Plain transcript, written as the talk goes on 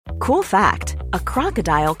Cool fact, a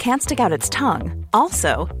crocodile can't stick out its tongue.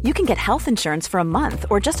 Also, you can get health insurance for a month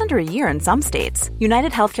or just under a year in some states.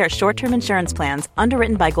 United Healthcare short-term insurance plans,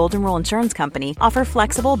 underwritten by Golden Rule Insurance Company, offer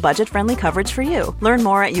flexible, budget-friendly coverage for you. Learn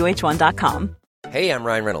more at uh1.com. Hey, I'm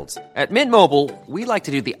Ryan Reynolds. At Mint Mobile, we like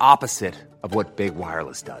to do the opposite of what Big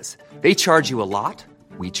Wireless does. They charge you a lot,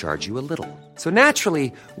 we charge you a little. So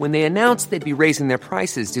naturally, when they announced they'd be raising their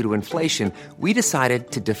prices due to inflation, we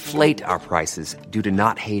decided to deflate our prices due to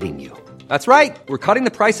not hating you. That's right. We're cutting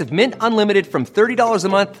the price of Mint Unlimited from $30 a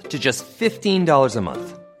month to just $15 a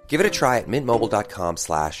month. Give it a try at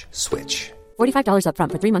mintmobile.com/switch. $45 up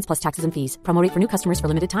front for 3 months plus taxes and fees. Promo rate for new customers for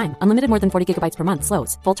limited time. Unlimited more than 40 gigabytes per month.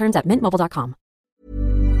 Slows full terms at mintmobile.com.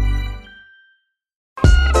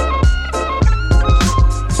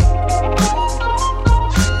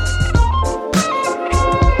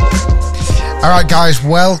 All right, guys,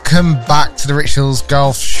 welcome back to the Rich Hills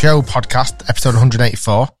Golf Show podcast, episode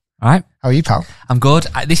 184. All right. How are you, pal? I'm good.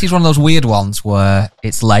 This is one of those weird ones where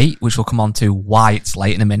it's late, which we'll come on to why it's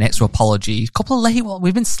late in a minute, so apologies. A couple of late ones.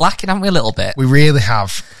 We've been slacking, haven't we, a little bit? We really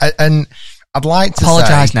have. And I'd like to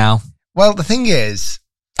apologise now. Well, the thing is...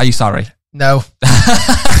 Are you sorry? No.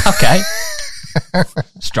 Okay.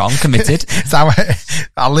 Strong, committed. So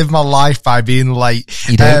I live my life by being late.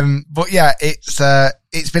 You do. But yeah, it's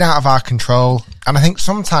been out of our control. And I think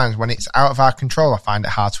sometimes when it's out of our control, I find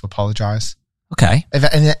it hard to apologise. Okay. If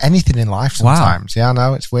anything in life sometimes. Wow. Yeah, I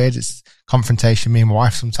know. It's weird. It's confrontation. Me and my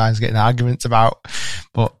wife sometimes get in arguments about,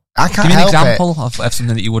 but I can't help it. Give me an example of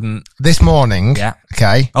something that you wouldn't... This morning. Yeah.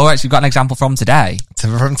 Okay. Oh, actually, you've got an example from today.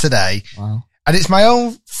 From today. Wow. And it's my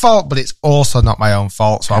own fault, but it's also not my own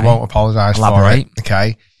fault, so I won't apologise for it.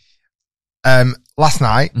 Okay. Last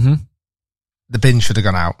night, the bin should have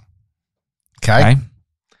gone out. Okay.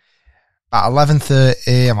 At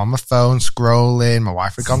 11:30, I'm on my phone scrolling. My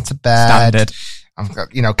wife had gone to bed. Standard. I'm,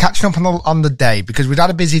 catching up on the day because we'd had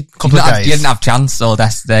a busy couple of days. You didn't have a chance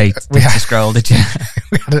yesterday to scroll, did you?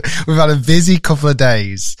 We've had a busy couple of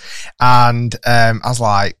days, and I was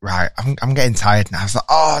like, right, I'm getting tired now. I was like,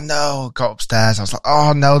 oh no, got upstairs. I was like,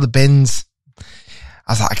 oh no, the bins.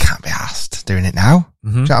 I was like, I can't be asked doing it now.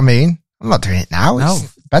 Do you know what I mean? I'm not doing it now. No.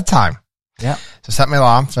 It's bedtime. Yeah. So I set my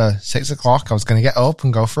alarm for 6 o'clock. I was going to get up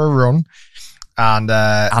and go for a run. And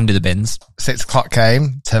do the bins. 6 o'clock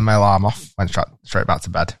came, turned my alarm off, went straight back to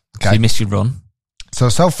bed. Okay. So you missed your run. So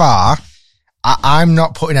far, I'm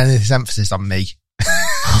not putting any of this emphasis on me.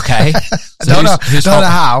 Okay. I don't know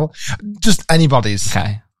how. Just anybody's.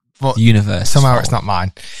 Okay. But the universe. Somehow it's not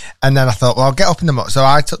mine. And then I thought, well, I'll get up in the morning. So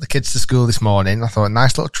I took the kids to school this morning. I thought, a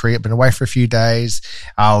nice little treat. I've been away for a few days.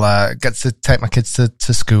 I'll get to take my kids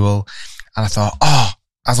to school. And I thought,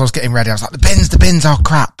 as I was getting ready, I was like, the bins, oh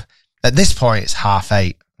crap. At this point, it's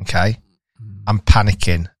 8:30, okay? I'm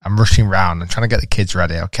panicking. I'm rushing around. I'm trying to get the kids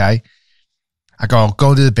ready, okay? I'll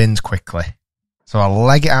go do the bins quickly. So I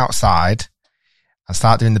leg it outside and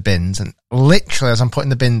start doing the bins. And literally, as I'm putting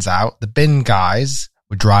the bins out, the bin guys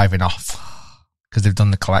were driving off because they've done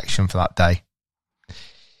the collection for that day.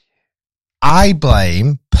 I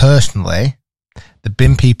blame, personally, the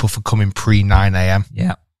bin people for coming pre-9 a.m.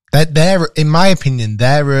 Yeah. They're, in my opinion,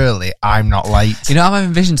 they're early. I'm not late. You know what I'm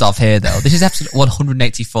having visions of here, though? This is episode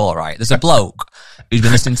 184, right? There's a bloke who's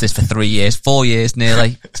been listening to this for 3 years, 4 years nearly.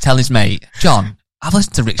 He's telling his mate, John, I've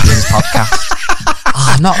listened to Rick Steele's podcast.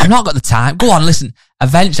 I've not got the time. Go on, listen.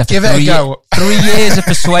 Eventually, after 3 years of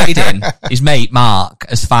persuading, his mate, Mark,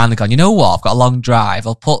 has finally gone, you know what? I've got a long drive.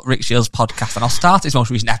 I'll put Rick Steele's podcast and I'll start his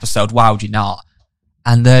most recent episode. Why would you not?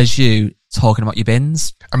 And there's you talking about your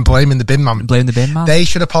bins. I'm blaming the bin man. They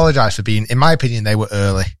should apologise for being, in my opinion, they were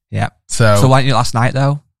early. Yeah. So why didn't you last night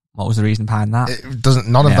though? What was the reason behind that? It doesn't,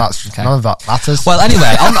 none of that matters. Well,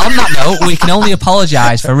 anyway, on that note, we can only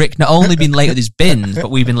apologise for Rick not only being late with his bins, but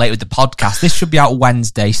we've been late with the podcast. This should be out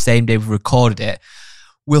Wednesday, same day we recorded it.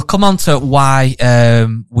 We'll come on to why,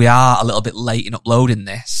 we are a little bit late in uploading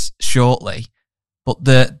this shortly. But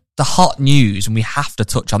the hot news, and we have to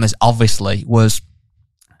touch on this obviously, was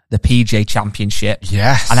the PGA Championship.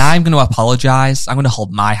 Yes. And I'm going to apologise. I'm going to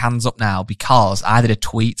hold my hands up now because I did a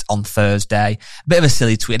tweet on Thursday, a bit of a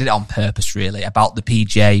silly tweet, I did it on purpose really, about the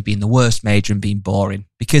PGA being the worst major and being boring.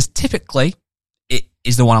 Because typically, it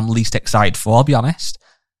is the one I'm least excited for, I'll be honest.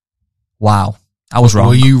 Wow. I was wrong.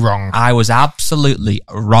 Were you wrong? I was absolutely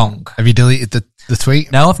wrong. Have you deleted the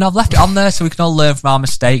tweet? No, I've not left it on there so we can all learn from our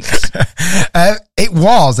mistakes. It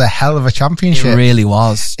was a hell of a championship. It really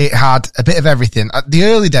was. It had a bit of everything. The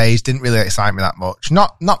early days didn't really excite me that much.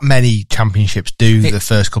 Not many championships do the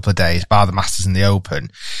first couple of days, bar the Masters and the Open.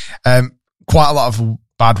 Quite a lot of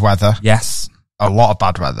bad weather. Yes. A lot of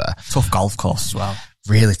bad weather. Tough golf course as well.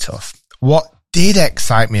 Really tough. What did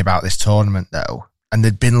excite me about this tournament, though, and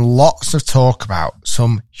there'd been lots of talk about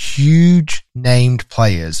some huge named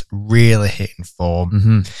players really hitting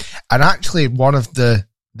form. And actually one of the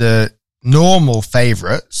normal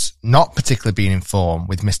favourites not particularly being in form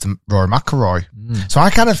with Mr. Rory McIlroy. So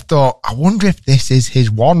I kind of thought, I wonder if this is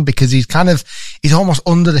his one, because he's almost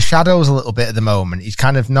under the shadows a little bit at the moment. He's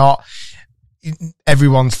kind of not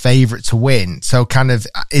everyone's favourite to win. So kind of,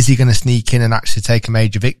 is he going to sneak in and actually take a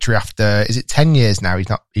major victory after, is it 10 years now?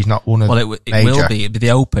 He's not won a major. Well, it will be. It'll be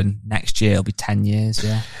the Open next year. It'll be 10 years,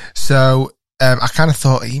 yeah. So I kind of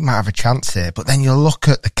thought he might have a chance here, but then you look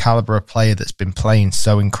at the calibre of player that's been playing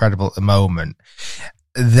so incredible at the moment.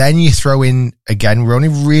 Then you throw in, again, we're only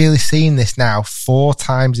really seeing this now 4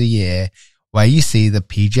 times a year, where you see the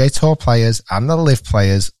PGA Tour players and the LIV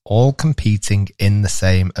players all competing in the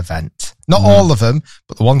same event. Not all of them,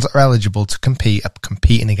 but the ones that are eligible to compete are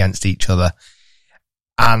competing against each other.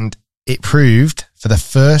 And it proved for the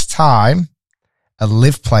first time, a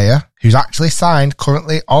LIV player who's actually signed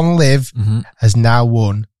currently on LIV has now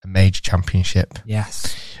won a major championship.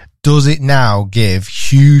 Yes. Does it now give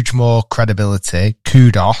huge more credibility,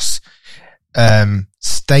 kudos,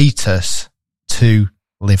 status to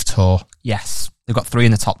LIV Tour? Yes. They've got 3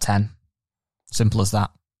 in the top 10. Simple as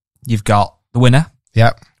that. You've got the winner.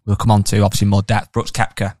 Yep. We'll come on to, obviously, more depth. Brooks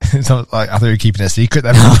Koepka. So, I thought you were keeping it a secret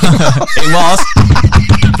then. It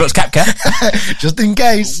was. Brooks Koepka. Just in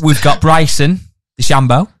case. We've got Bryson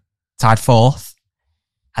DeChambeau, tied 4th.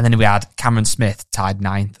 And then we had Cameron Smith, tied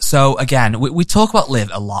 9th. So, again, we talk about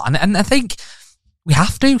LIV a lot. And I think we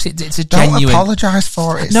have to. It's a genuine... Don't apologise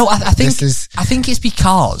for it. No, I think it's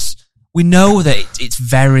because we know that it's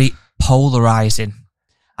very polarising.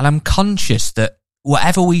 And I'm conscious that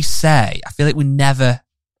whatever we say, I feel like we never...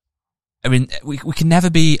 I mean, we can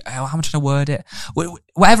never be, how am I trying to word it?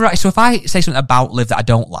 Whatever. So if I say something about LIV that I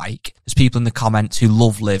don't like, there's people in the comments who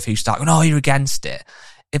love LIV who start going, oh, you're against it.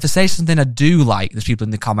 If I say something I do like, there's people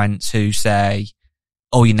in the comments who say,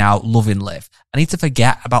 oh, you're now loving LIV. I need to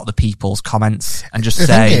forget about the people's comments and just say.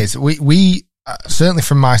 The thing is, we certainly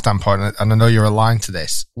from my standpoint, and I know you're aligned to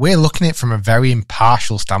this, we're looking at it from a very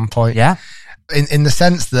impartial standpoint. Yeah. In the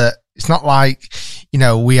sense that it's not like,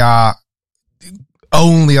 we are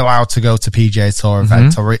only allowed to go to PGA Tour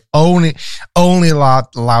events, or only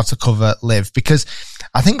allowed to cover LIV, because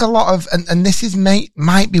I think a lot of, and this is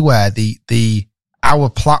might be where our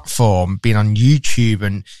platform being on YouTube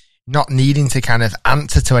and not needing to kind of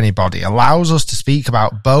answer to anybody allows us to speak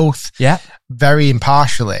about both very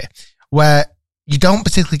impartially, where you don't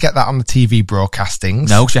particularly get that on the TV broadcastings.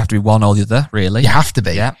 No, because you have to be one or the other, really. You have to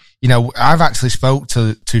be. Yeah. I've actually spoke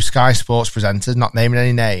to Sky Sports presenters, not naming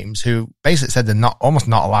any names, who basically said they're almost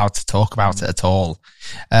not allowed to talk about it at all.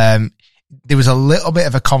 There was a little bit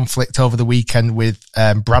of a conflict over the weekend with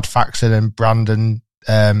Brad Faxon and Brandon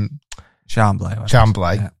Chambly.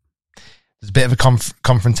 Yeah. There's a bit of a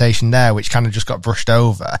confrontation there, which kind of just got brushed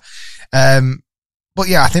over. But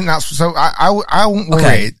yeah, I think that's so. I won't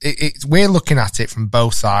worry. Okay. We're looking at it from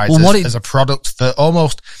both sides as a product for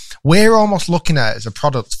almost. We're almost looking at it as a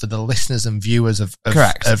product for the listeners and viewers of the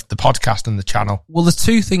podcast and the channel. Well, there's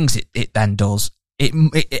 2 things it then does.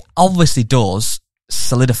 It obviously does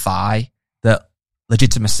solidify the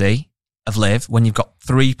legitimacy of LIV when you've got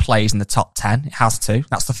 3 players in the top 10. It has to.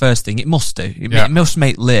 That's the first thing. It must do. It must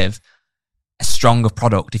make LIV a stronger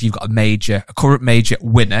product if you've got a current major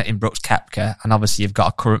winner in Brooks Koepka, and obviously you've got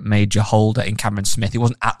a current major holder in Cameron Smith. He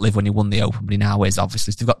wasn't at LIV when he won the Open, but he now is,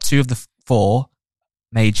 obviously. So they've got 2 of the 4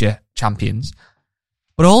 major champions.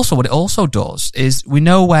 But also, what it also does is, we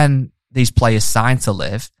know when these players sign to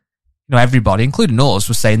LIV, everybody, including us,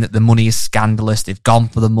 was saying that the money is scandalous. They've gone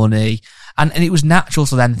for the money. And it was natural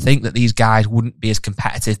to then think that these guys wouldn't be as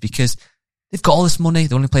competitive because they've got all this money.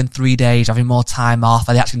 They're only playing 3 days, having more time off.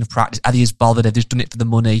 Are they actually going to practice? Are they as bothered? Have they just done it for the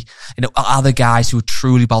money? Are the guys who are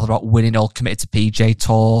truly bothered about winning all committed to PGA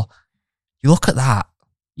Tour? You look at that.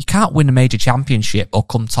 You can't win a major championship or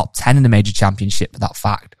come top 10 in a major championship for that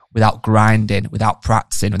fact without grinding, without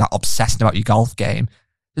practicing, without obsessing about your golf game.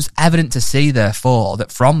 There's evident to see, therefore,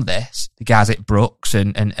 that from this, the guys like Brooks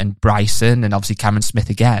and Bryson and obviously Cameron Smith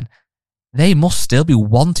again, they must still be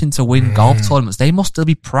wanting to win golf tournaments. They must still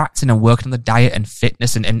be practicing and working on the diet and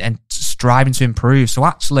fitness and striving to improve. So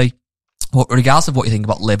actually, regardless of what you think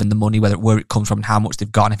about LIV and the money, where it comes from and how much they've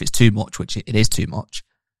got, and if it's too much, which it is too much,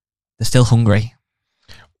 they're still hungry.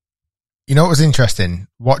 You know what was interesting?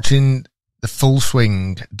 Watching the Full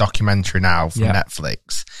Swing documentary now from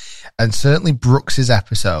Netflix, and certainly Brooks's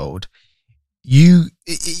episode, he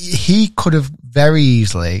could have very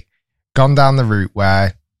easily gone down the route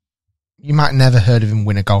where you might never heard of him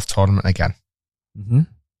win a golf tournament again.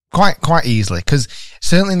 quite easily, because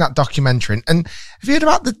certainly in that documentary, and have you heard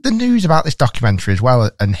about the news about this documentary as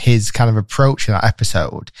well, and his kind of approach in that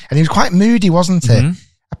episode? And he was quite moody, wasn't it?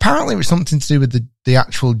 Apparently it was something to do with the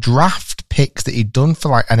actual draft picks that he'd done for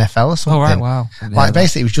like NFL or something. Oh, right, wow. Like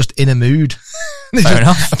basically he was just in a mood. Fair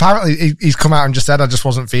enough. Apparently he's come out and just said, I just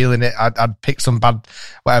wasn't feeling it. I'd picked some bad,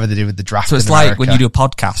 whatever they do with the draft. So it's like America. when you do a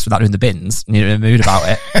podcast without doing the bins and you're in a mood about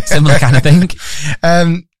it. Similar kind of thing.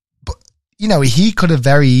 But, you know, he could have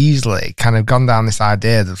very easily kind of gone down this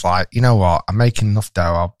idea that's like, you know what, I'm making enough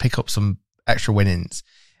dough. I'll pick up some extra winnings.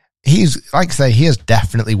 He's, like I say, he has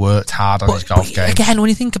definitely worked hard on his golf game. Again, when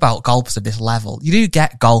you think about golfers at this level, you do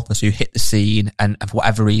get golfers who hit the scene and for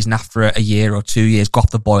whatever reason, after a year or 2 years, go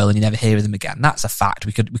off the boil and you never hear of them again. That's a fact.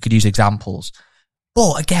 We could use examples.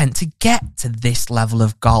 But again, to get to this level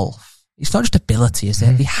of golf, it's not just ability, is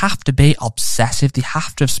it? They have to be obsessive. They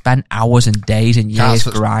have to have spent hours and days and years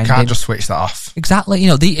grinding. Can't just switch that off. Exactly. You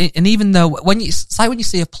know, and even though it's like when you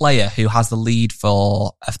see a player who has the lead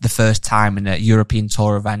for the first time in a European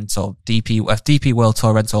Tour event or DP World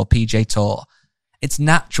Tour event or PGA Tour, it's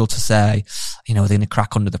natural to say, you know, they're going to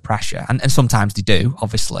crack under the pressure. And sometimes they do,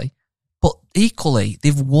 obviously. But equally,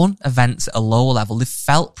 they've won events at a lower level. They've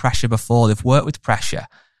felt pressure before. They've worked with pressure.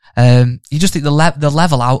 You just think the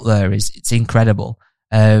level out there it's incredible.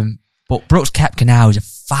 But Brooks Koepka now is a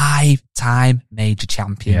 5-time major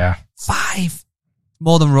champion. Yeah. 5.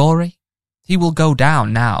 More than Rory. He will go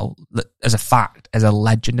down now as a fact, as a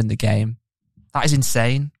legend in the game. That is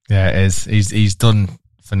insane. Yeah, it is. He's done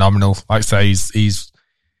phenomenal. Like I say, he's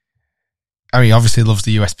I mean, he obviously loves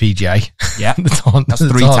the USPGA. Yeah. That's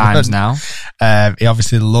 3 times now. He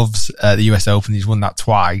obviously loves the US Open. He's won that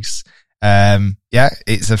twice. Yeah,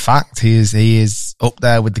 it's a fact. He is up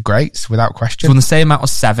there with the greats without question. He's won the same amount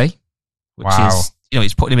as Seve, which Wow. is, you know,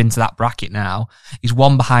 he's putting him into that bracket now. He's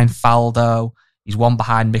one behind Faldo. He's one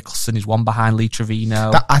behind Mickelson. He's one behind Lee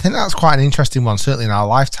Trevino. I think that's quite an interesting one, certainly in our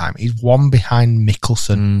lifetime. He's one behind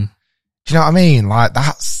Mickelson. Do you know what I mean? Like,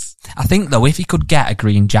 that's... I think, though, if he could get a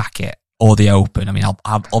green jacket or the Open, I mean,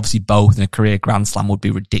 obviously both in a career Grand Slam would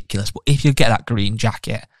be ridiculous, but if you get that green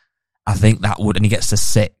jacket, I think that would, and he gets to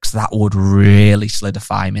 6, that would really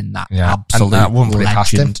solidify him in that absolute and that wouldn't put it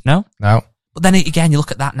past him. legend. No? But then again, you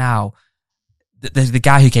look at that now, the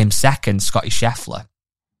guy who came second, Scotty Scheffler,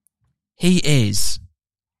 he is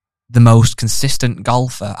the most consistent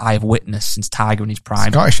golfer I have witnessed since Tiger in his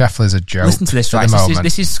prime. Scotty Scheffler is a joke. Listen to this, at right? the So moment.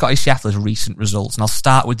 this is Scotty Scheffler's recent results, and I'll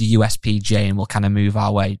start with the USPGA and we'll kind of move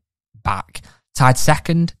our way back. Tied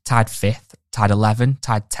 2nd, tied 5th, tied 11,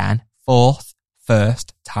 tied 10, 4th,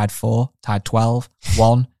 1st, tied 4, tied 12,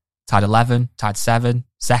 1, tied 11, tied 7,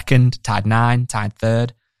 2nd, tied 9, tied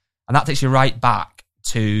 3rd. And that takes you right back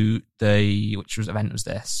to which event was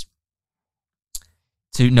this?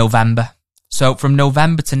 To November. So from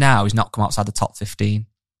November to now, he's not come outside the top 15.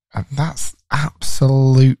 And that's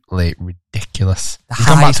absolutely ridiculous. The He's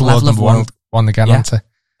gone back highest to world level of number world. one again, Yeah. hasn't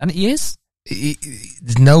And he is. he?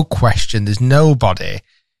 There's no question. There's nobody.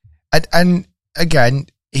 And again,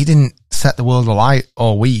 he didn't set the world alight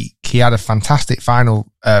all week. He had a fantastic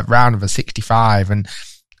final round of a 65, and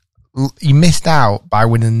he missed out by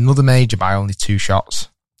winning another major by only 2 shots.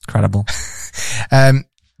 Incredible.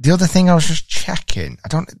 The other thing I was just checking,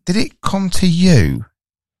 did it come to you?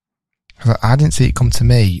 I didn't see it come to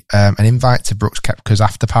me. An invite to Brooks Koepka's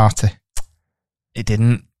after party. It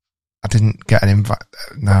didn't. I didn't get an invite.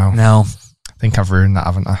 No. I think I've ruined that,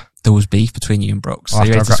 haven't I? There was beef between you and Brooks. So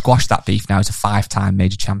you're ready to squash that beef now as a 5-time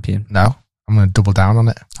major champion. No. I'm going to double down on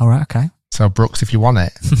it. All right, okay. So, Brooks, if you want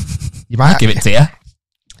it, you might I'll give it to you.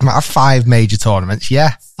 You might have 5 major tournaments.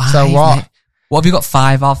 Yeah. 5, so what? mate. What have you got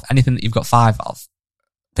 5 of? Anything that you've got 5 of?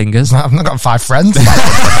 Fingers? I've not got 5 friends.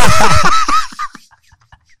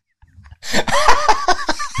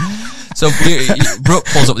 So Brooke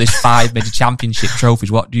pulls up with his 5 major championship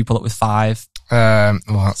trophies. What do you pull up with 5? Well,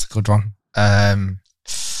 that's a good one. 5.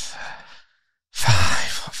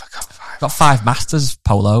 What have I got? 5. Got 5 Masters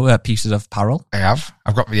polo pieces of apparel. I have.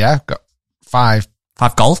 I've got 5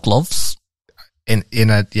 5 golf gloves in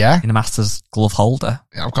a a Masters glove holder.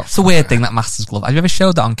 I've got. It's a weird thing, that Masters glove. Have you ever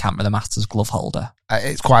showed that on camera, the Masters glove holder?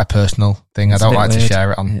 It's quite a personal thing. It's I a don't bit like to weird.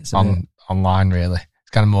 share it online. Really,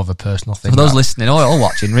 it's kind of more of a personal thing. For those that. listening or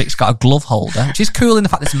watching, Rick's got a glove holder, which is cool in the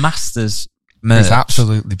fact it's Masters merch. It's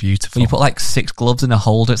absolutely beautiful. But you put like 6 gloves in a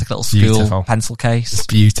holder. It's like a little school Beautiful. pencil case. It's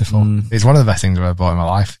beautiful. It's one of the best things I've ever bought in my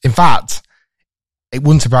life. In fact, it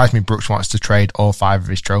wouldn't surprise me Brooks wants to trade all 5 of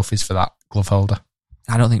his trophies for that glove holder.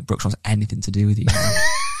 I don't think Brooks wants anything to do with you.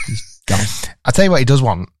 He's gone. I'll tell you what he does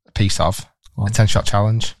want a piece of. What? A 10-shot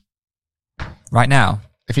challenge. Right now?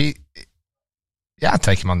 I'd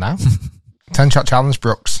take him on now. 10-shot challenge,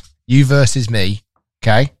 Brooks. you versus me,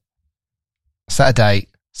 okay? Set a date,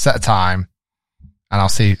 set a time, and I'll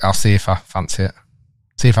see if I fancy it.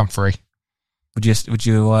 See if I'm free. Would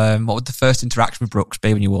you what would the first interaction with Brooks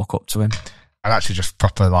be when you walk up to him? I'd actually just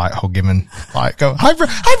proper like hug him and like go, hi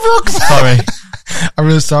Brooks. Sorry. I'm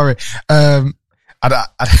really sorry. I'd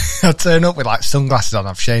turn up with like sunglasses on.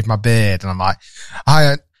 I've shaved my beard and I'm like,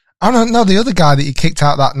 I don't know the other guy that you kicked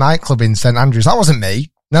out of that nightclub in St Andrews. That wasn't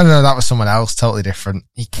me. No, that was someone else. Totally different.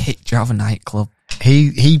 He kicked you out of a nightclub.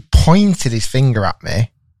 He pointed his finger at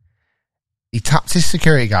me. He tapped his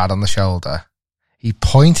security guard on the shoulder. He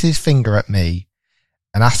pointed his finger at me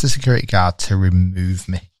and asked the security guard to remove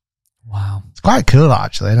me. Wow. It's quite cool,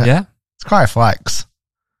 actually, isn't it? Yeah. It's quite a flex.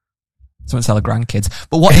 Someone tell the grandkids.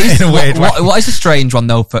 But what is a strange one,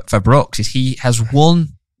 though, for Brooks is he has won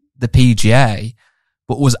the PGA,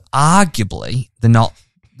 but was arguably the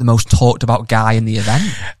most talked about guy in the event.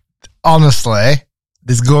 Honestly,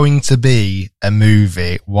 there's going to be a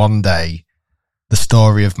movie one day, the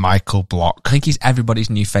story of Michael Block. I think he's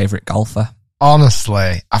everybody's new favourite golfer.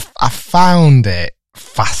 Honestly, I found it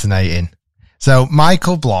fascinating. So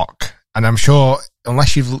Michael Block, and I'm sure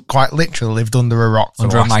unless you've quite literally lived under a rock for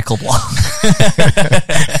a Michael Block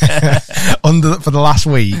for the last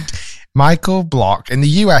week, Michael Block in the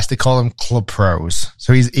US they call him club pros.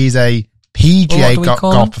 So he's a PGA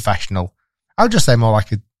golf professional. I would just say more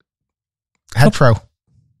like a head pro.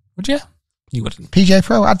 Would you? You wouldn't. PGA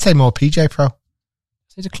pro? I'd say more PGA pro.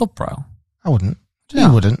 He's a club pro. I wouldn't. No.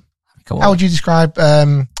 You wouldn't. How would you describe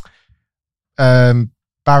Barry?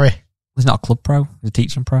 He's not a club pro. He's a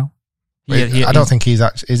teaching pro. I don't think he's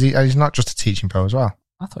actually. Is he? He's not just a teaching pro as well.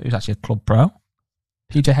 I thought he was actually a club pro.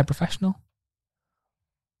 PJ head professional.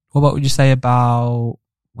 What would you say about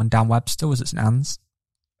when Dan Webster was at St Anne's?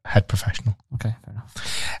 Head professional. Okay, fair enough.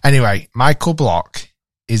 Anyway, Michael Block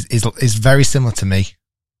is very similar to me.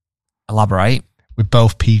 Elaborate. We're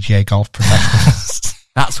both PGA golf professionals.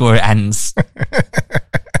 That's where it ends.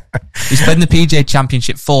 He's played in the PGA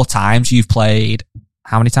Championship 4 times. You've played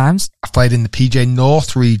how many times? I've played in the PGA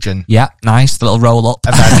North region. Yeah, nice. The little roll up.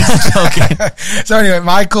 Okay. So anyway,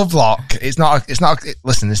 Michael Block, it's not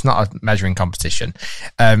a measuring competition.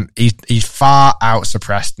 He's far out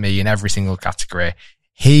suppressed me in every single category.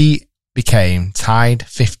 He became tied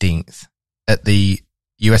 15th at the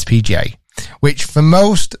USPGA, which for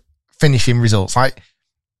most finishing results, like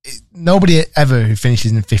nobody ever who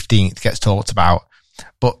finishes in 15th gets talked about.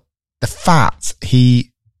 But the fact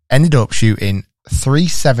he ended up shooting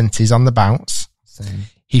 370s on the bounce. Same.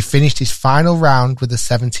 He finished his final round with a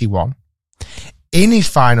 71. In his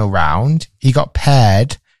final round, he got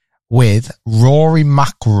paired with Rory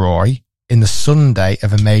McIlroy in the Sunday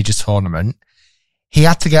of a major tournament. He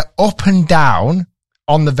had to get up and down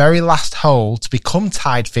on the very last hole to become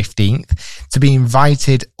tied 15th to be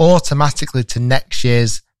invited automatically to next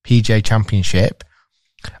year's PGA Championship.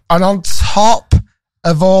 And on top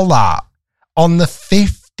of all that, on the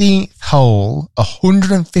 15th hole,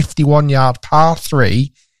 151 yard par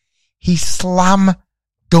 3, he slam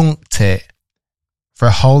dunked it for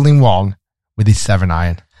a hole in one with his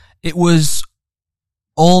 7-iron. It was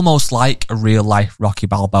almost like a real life Rocky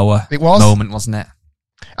Balboa moment, wasn't it?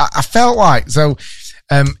 I felt like, so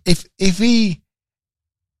if he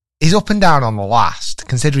is up and down on the last,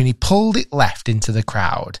 considering he pulled it left into the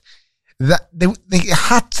crowd, that they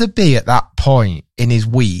had to be at that point in his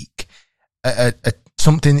week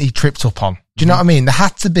something he tripped up on. Do you know what I mean? There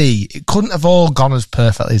had to be. It couldn't have all gone as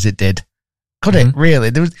perfectly as it did, could it?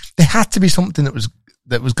 Really, there had to be something that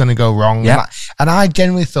was going to go wrong. Yeah. And I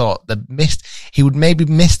genuinely thought he would maybe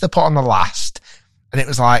miss the putt on the last, and it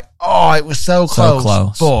was like, oh, it was so close.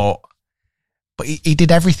 But he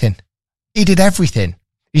did everything. He did everything.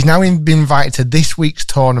 He's now been invited to this week's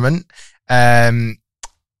tournament. I'm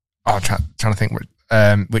trying to think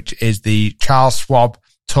which is the Charles Schwab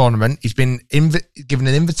tournament. He's been given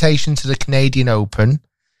an invitation to the Canadian Open.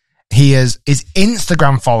 He has his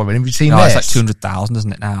Instagram following. Have you seen this? It's like 200,000,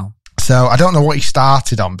 isn't it now? So I don't know what he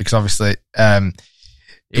started on because obviously it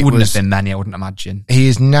wouldn't have been many. I wouldn't imagine. He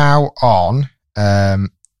is now on. Where's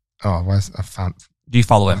I found? Do you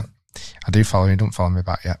follow him? I do follow him. He don't follow me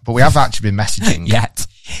back yet, but we have actually been messaging yet.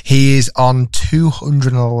 He is on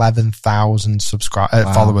 211,000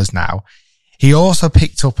 followers now. He also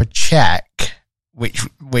picked up a check, which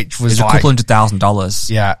was a couple $100,000.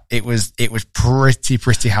 Yeah, it was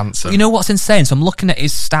pretty handsome. But you know what's insane? So I'm looking at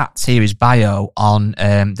his stats here, his bio on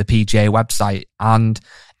the PGA website, and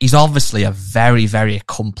he's obviously a very, very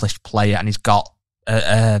accomplished player, and he's got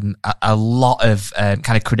a lot of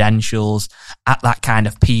kind of credentials at that kind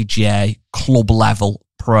of PGA club level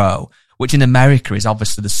pro, which in America is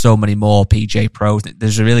obviously there's so many more PGA pros.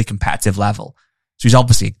 There's a really competitive level. So he's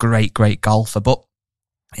obviously a great, great golfer, but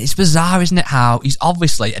it's bizarre, isn't it? How he's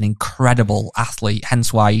obviously an incredible athlete,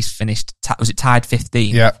 hence why he's finished, was it tied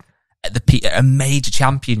 15? Yeah. At a major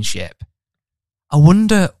championship. I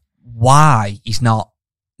wonder why he's not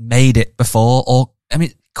made it before, or, I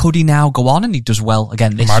mean, could he now go on and he does well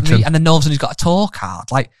again this week, and then all of a sudden he's got a tour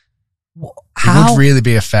card? Like, how? It would really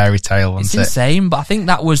be a fairy tale, wouldn't it? It's insane, but I think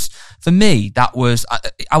that was, for me, I was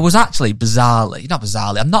actually not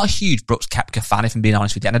bizarrely, I'm not a huge Brooks Koepka fan, if I'm being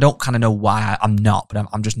honest with you, and I don't kind of know why I'm not, but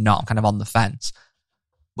I'm just not, I'm kind of on the fence.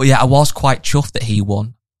 But yeah, I was quite chuffed that he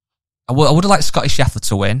won. I would have liked Scotty Scheffler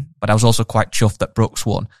to win, but I was also quite chuffed that Brooks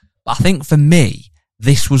won. But I think for me,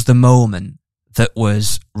 this was the moment that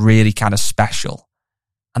was really kind of special.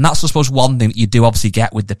 And that's, I suppose, one thing that you do obviously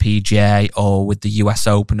get with the PGA or with the US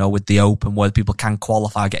Open or with the Open, where people can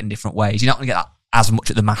qualify, get in different ways. You're not going to get that as much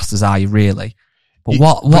at the Masters, are you, really? But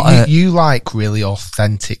you like really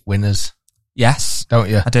authentic winners. Yes. Don't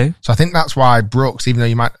you? I do. So I think that's why Brooks, even though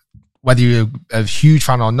you might, whether you're a huge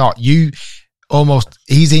fan or not,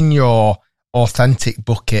 he's in your authentic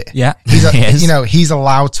bucket. Yeah. He's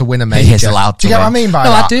allowed to win a major. He is allowed to Do you get what I mean by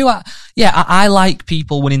that? No, I do. I like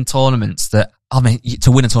people winning tournaments that, I mean,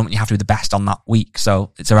 to win a tournament, you have to be the best on that week.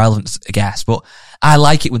 So it's irrelevant, I guess. But I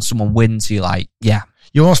like it when someone wins, you're like, yeah.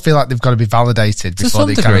 You almost feel like they've got to be validated before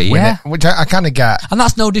they kind of win it, which I kind of get. And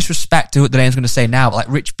that's no disrespect to what the name's going to say now, but like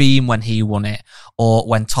Rich Beam when he won it, or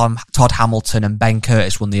when Todd Hamilton and Ben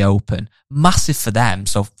Curtis won the Open. Massive for them,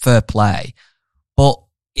 so fair play. But,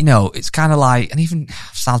 it's kind of like, and even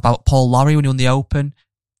sounds about Paul Lawrie when he won the Open,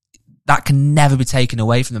 that can never be taken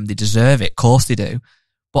away from them. They deserve it. Of course they do.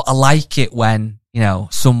 But I like it when,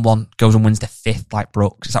 someone goes and wins the fifth like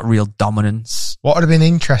Brooks. It's that real dominance. What would have been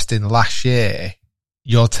interesting last year,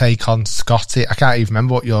 your take on Scotty. I can't even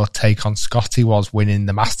remember what your take on Scotty was winning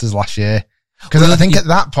the Masters last year. Because I think at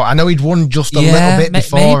that point, I know he'd won just a little bit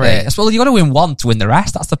before it. Well, you got to win one to win the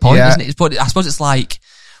rest. That's the point, isn't it? But I suppose it's like,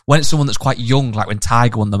 when it's someone that's quite young, like when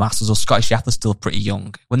Tiger won the Masters or Scotty Scheffler's still pretty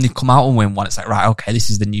young, when they come out and win one, it's like, right, okay, this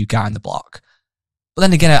is the new guy in the block. But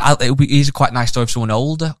then again, it would be a quite nice story if someone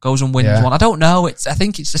older goes and wins one. I don't know. I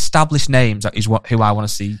think it's established names that is who I want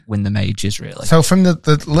to see win the majors, really. So from the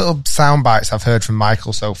little sound bites I've heard from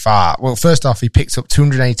Michael so far, well, first off, he picked up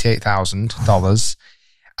 $288,000.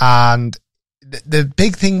 And the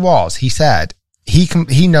big thing was, he said,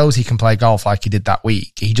 he knows he can play golf like he did that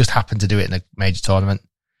week. He just happened to do it in a major tournament.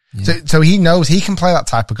 Yeah. So he knows he can play that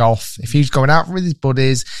type of golf if he's going out with his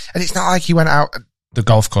buddies. And it's not like he went out. The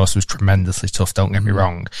golf course was tremendously tough, don't get me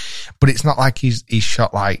wrong. But it's not like he's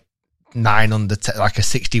shot like 9 under, like a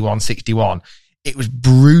 61. It was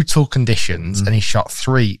brutal conditions, and he shot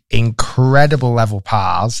 3 incredible level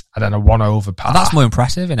pars and then a 1 over par. And that's more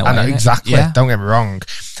impressive in a way. I know, exactly. Yeah. Don't get me wrong.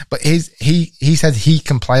 But he said he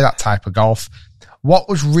can play that type of golf. What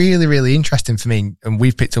was really, really interesting for me, and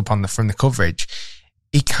we've picked up on from the coverage,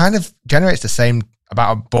 he kind of generates the same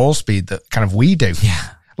about a ball speed that kind of we do. Yeah.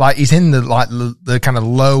 Like he's in the kind of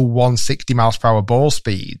low 160 miles per hour ball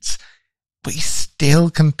speeds, but he's still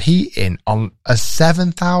competing on a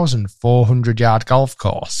 7,400 yard golf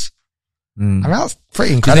course. I mean, that's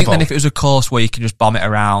pretty incredible. Do you think then if it was a course where you can just bomb it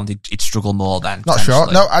around, he'd struggle more then? Not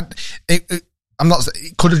sure. No, I'm not.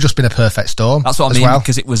 It could have just been a perfect storm. That's what I mean,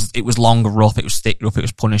 because it was longer rough, it was thick rough, it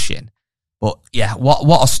was punishing. But yeah,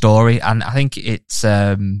 what a story. And I think it's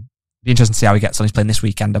be interesting to see how he gets on. He's playing this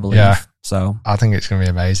weekend, I believe. Yeah. So I think it's going to be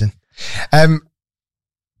amazing.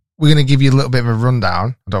 We're going to give you a little bit of a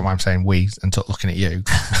rundown. I don't mind saying we and looking at you.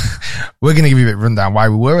 We're going to give you a bit of a rundown why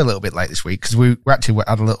we were a little bit late this week, because we actually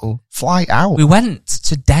had a little flight out. We went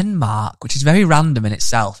to Denmark, which is very random in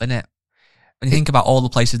itself, isn't it? When you think about all the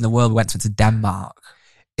places in the world, we went to Denmark.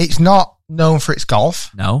 It's not known for its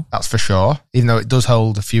golf. No. That's for sure, even though it does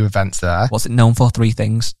hold a few events there. What's it known for? 3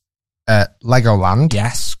 things. Legoland.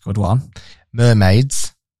 Yes, good one.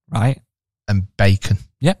 Mermaids. Right. And bacon.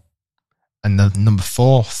 Yep. And the number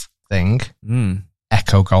 4th thing,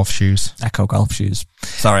 Echo golf shoes. Echo golf shoes.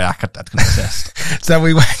 Sorry, I couldn't resist. So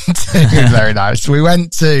we went to, very nice. We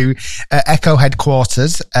went to Echo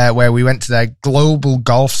headquarters, where we went to their global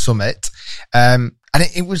golf summit. And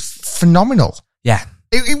it was phenomenal. Yeah.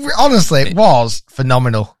 It honestly, it was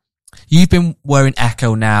phenomenal. You've been wearing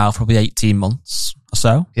Echo now for probably 18 months or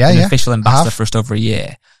so. Yeah, An official ambassador for just over a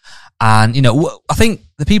year. And, I think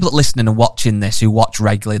the people that are listening and watching this, who watch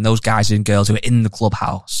regularly, and those guys and girls who are in the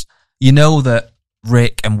clubhouse, you know that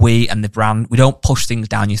Rick and we and the brand, we don't push things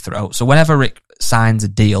down your throat. So whenever Rick signs a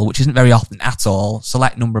deal, which isn't very often at all,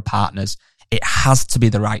 select number of partners, it has to be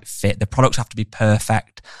the right fit. The products have to be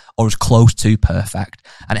perfect or as close to perfect.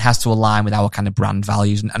 And it has to align with our kind of brand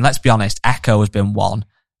values. And let's be honest, Echo has been one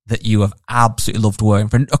that you have absolutely loved wearing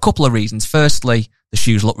for a couple of reasons. Firstly, the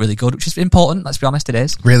shoes look really good, which is important. Let's be honest, it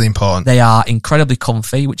is. Really important. They are incredibly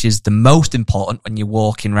comfy, which is the most important when you're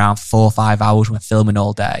walking around 4 or 5 hours when we're filming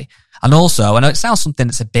all day. And also, I know it sounds something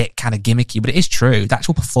that's a bit kind of gimmicky, but it is true. The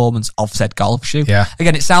actual performance of said golf shoe. Yeah.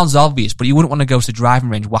 Again, it sounds obvious, but you wouldn't want to go to the driving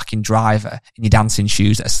range whacking driver in your dancing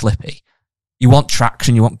shoes that are slippy. You want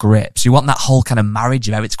traction, you want grips, you want that whole kind of marriage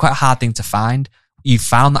of it. It's quite a hard thing to find. You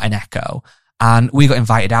found that in Echo. And we got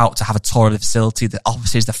invited out to have a tour of the facility, the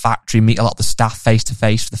offices, the factory, meet a lot of the staff face to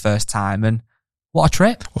face for the first time. And what a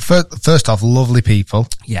trip. Well, first off, lovely people.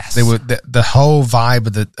 Yes. They were, the whole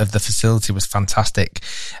vibe of the facility was fantastic.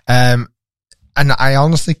 And I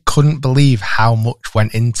honestly couldn't believe how much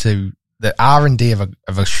went into the R&D of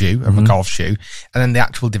a shoe, of a golf shoe, and then the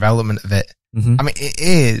actual development of it. Mm-hmm. I mean, it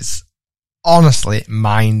is honestly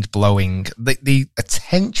mind-blowing. The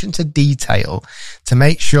attention to detail to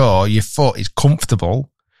make sure your foot is comfortable,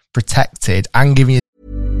 protected, and giving you.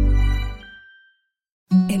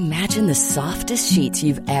 Imagine the softest sheets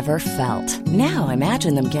you've ever felt. Now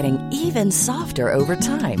imagine them getting even softer over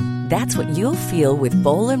time. That's what you'll feel with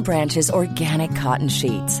Boll & Branch's organic cotton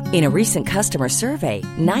sheets. In a recent customer survey,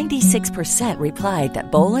 96% replied that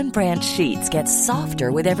Boll & Branch sheets get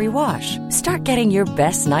softer with every wash. Start getting your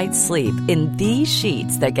best night's sleep in these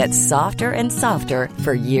sheets that get softer and softer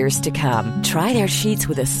for years to come. Try their sheets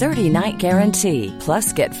with a 30-night guarantee.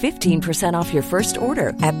 Plus, get 15% off your first order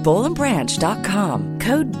at bollandbranch.com.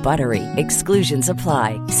 Code BUTTERY. Exclusions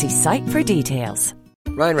apply. See site for details.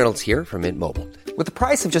 Ryan Reynolds here from Mint Mobile. With the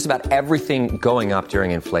price of just about everything going up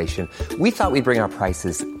during inflation, we thought we'd bring our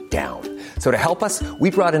prices down. So to help us,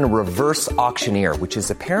 we brought in a reverse auctioneer, which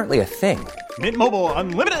is apparently a thing. Mint Mobile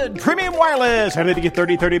Unlimited Premium Wireless. How to get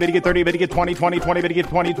 30, 30, bit to get 30, bit to get 20, 20, 20, bit to get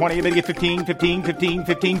 20, 20, bit to get 15, 15, 15,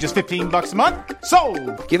 15, just $15 a month?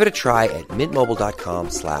 Sold! Give it a try at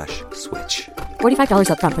mintmobile.com/switch. $45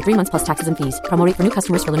 up front for 3 months plus taxes and fees. Promo rate for new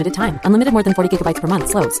customers for limited time. Unlimited more than 40 gigabytes per month.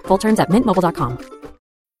 Slows full terms at mintmobile.com.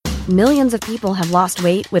 Millions of people have lost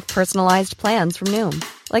weight with personalized plans from Noom.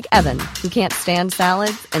 Like Evan, who can't stand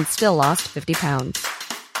salads and still lost 50 pounds.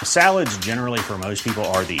 Salads generally for most people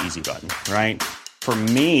are the easy button, right? For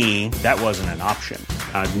me, that wasn't an option.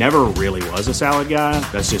 I never really was a salad guy.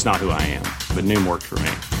 That's just not who I am. But Noom worked for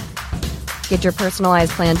me. Get your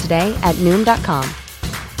personalized plan today at Noom.com.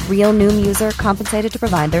 Real Noom user compensated to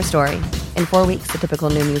provide their story. In 4 weeks, the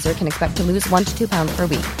typical Noom user can expect to lose 1 to 2 pounds per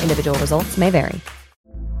week. Individual results may vary.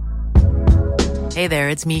 Hey there,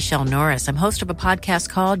 it's Michelle Norris. I'm host of a podcast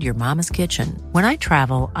called Your Mama's Kitchen. When I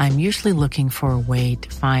travel, I'm usually looking for a way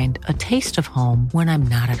to find a taste of home when I'm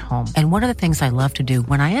not at home. And one of the things I love to do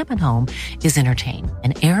when I am at home is entertain.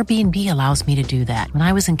 And Airbnb allows me to do that. When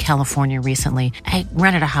I was in California recently, I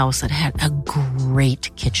rented a house that had a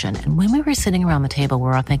great kitchen. And when we were sitting around the table, we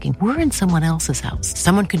were all thinking, we're in someone else's house.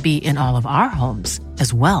 Someone could be in all of our homes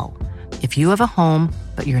as well. If you have a home,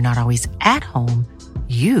 but you're not always at home,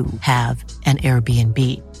 you have an Airbnb.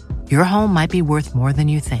 Your home might be worth more than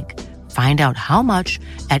you think. Find out how much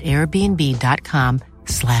at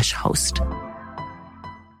airbnb.com/host.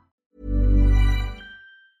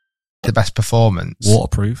 The best performance.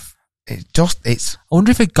 Waterproof. It's. I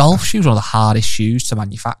wonder if a golf shoe is one of the hardest shoes to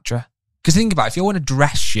manufacture. Because think about it, if you're wearing a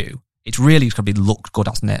dress shoe, it's going to be looked good,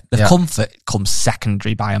 hasn't it? The comfort comes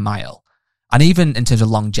secondary by a mile. And even in terms of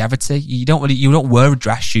longevity, you don't wear a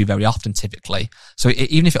dress shoe very often typically. So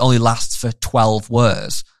even if it only lasts for 12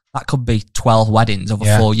 wears, that could be 12 weddings over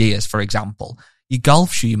 4 years, for example. Your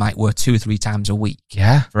golf shoe you might wear 2 or 3 times a week.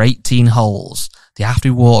 Yeah. For 18 holes. They have to be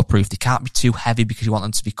waterproof. They can't be too heavy because you want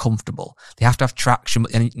them to be comfortable. They have to have traction.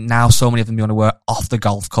 And now so many of them you want to wear off the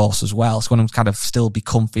golf course as well. So you want them to kind of still be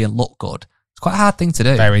comfy and look good. It's quite a hard thing to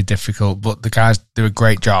do. Very difficult, but the guys do a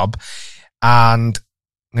great job. And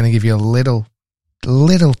I'm going to give you a little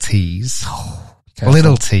tease. Oh, careful.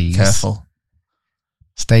 Little tease. Careful.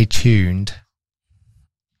 Stay tuned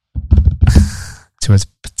to a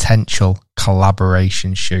potential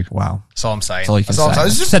collaboration shoe. Wow. That's all I'm saying. That's all you can say.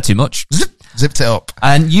 Zip, said too much. Zipped it up.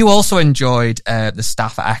 And you also enjoyed the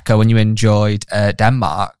staff at Echo, and you enjoyed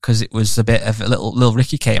Denmark because it was a bit of a little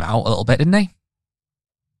Ricky came out a little bit, didn't he?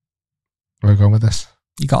 Where are we going with this?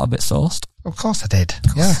 You got a bit sauced. Of course I did.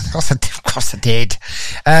 Yeah, of course I did.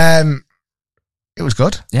 It was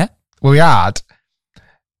good. Yeah. We had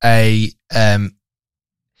for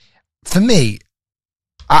me,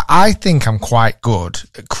 I think I'm quite good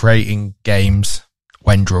at creating games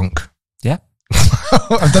when drunk. Yeah.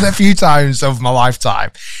 I've done it a few times over my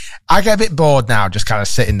lifetime. I get a bit bored now, just kind of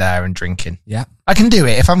sitting there and drinking. Yeah. I can do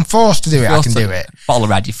it. If I'm forced to do it, I can do it. Bottle of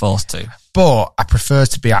red, you're forced to. But I prefer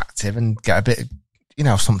to be active and get a bit,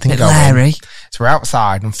 something bit going. Larry. So we're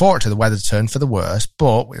outside. Unfortunately, the weather turned for the worst,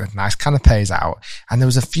 but we had nice canapes out. And there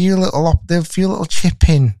was a few little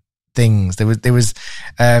chipping things. There was,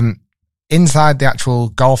 inside the actual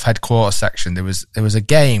golf headquarters section, there was a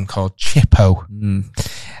game called Chippo.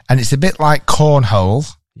 And it's a bit like cornhole.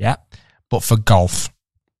 Yeah. But for golf.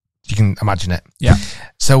 You can imagine it. Yeah.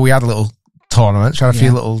 So we had a little tournament. We had a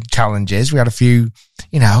few little challenges. We had a few,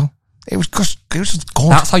 it was just good.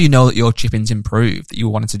 That's how you know that your chipping's improved, that you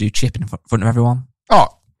wanted to do chipping in front of everyone. Oh,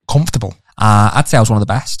 comfortable. I'd say I was one of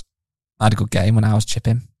the best. I had a good game when I was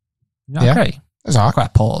chipping. Yeah. Great. It was all right. Quite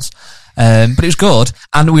a pause. But it was good.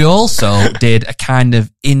 And we also did a kind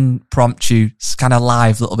of impromptu, kind of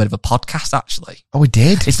live little bit of a podcast, actually. Oh, we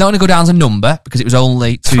did? It's not going to go down as a number because it was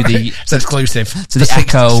only to the... It's exclusive. To the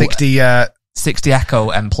Echo... 60 Echo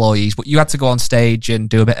employees. But you had to go on stage and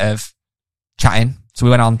do a bit of chatting. So we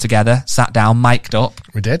went on together, sat down, mic'd up.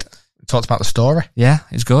 We did. We talked about the story. Yeah,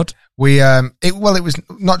 it's good. It was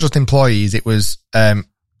not just employees. It was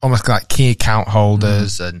almost like key account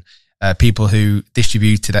holders and people who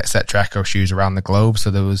distributed Echo shoes around the globe.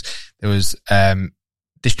 So there was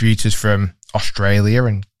distributors from Australia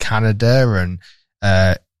and Canada and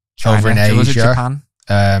China, over in Asia. Japan.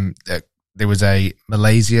 There was a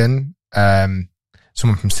Malaysian,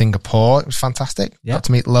 someone from Singapore. It was fantastic. Yeah. Got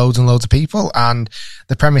to meet loads and loads of people. And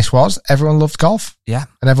the premise was everyone loved golf. Yeah.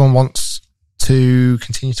 And everyone wants to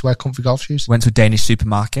continue to wear comfy golf shoes. Went to a Danish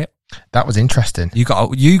supermarket. That was interesting. You got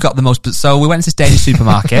the most. So we went to this Danish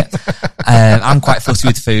supermarket. I'm quite fussy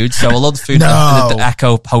with food, so a lot of the food at the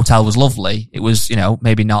Echo Hotel was lovely. It was,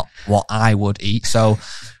 maybe not what I would eat. So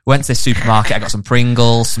we went to this supermarket. I got some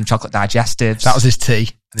Pringles, some chocolate digestives. That was his tea.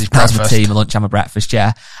 That was my tea, my lunch and my breakfast,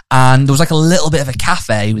 yeah. And there was like a little bit of a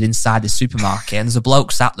cafe within inside this supermarket, and there's a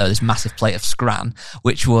bloke sat there, this massive plate of scran,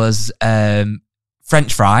 which was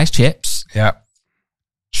French fries, chips. Yeah.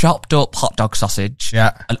 Chopped up hot dog sausage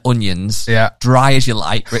and onions, dry as you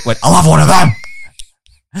like. Rick went, I'll have one of them.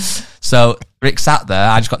 So Rick sat there.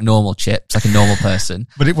 I just got normal chips, like a normal person.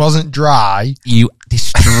 But it wasn't dry. You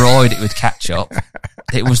destroyed it with ketchup.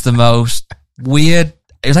 It was the most weird.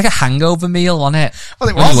 It was like a hangover meal, wasn't it? Well,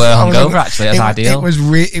 it was. Was. We were hungover, actually. That's ideal.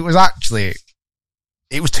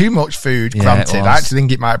 It was too much food, granted. I actually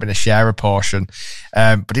think it might have been a sharer portion.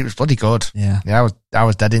 But it was bloody good. Yeah. Yeah, I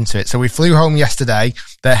was dead into it. So we flew home yesterday,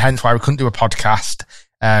 hence why we couldn't do a podcast.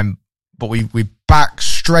 But we back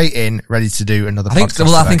straight in, ready to do another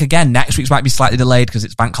podcast. I think again, next week's might be slightly delayed because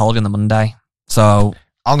it's bank holiday on the Monday. So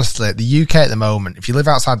honestly, the UK at the moment, if you live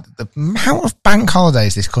outside, the amount of bank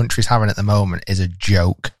holidays this country's having at the moment is a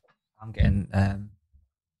joke. I'm getting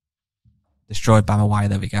destroyed by my wire.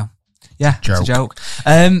 There we go. Yeah, it's a joke.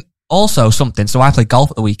 Also something. So I played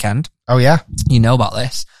golf at the weekend. Oh yeah, you know about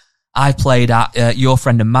this. I played at your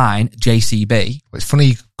friend of mine, JCB. Well, it's funny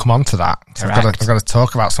you come on to that. I've got to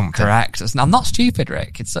talk about something. Correct. I'm not stupid,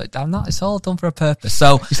 Rick. It's all done for a purpose.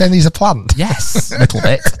 So you're saying these are planned? Yes, a little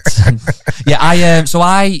bit. Yeah,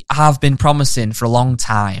 I have been promising for a long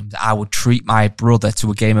time that I would treat my brother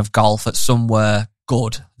to a game of golf at somewhere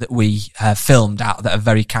good that we filmed out that are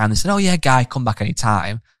very kind. They said, "Oh yeah, Guy, come back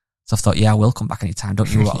anytime." So I thought, yeah, I will come back anytime. Don't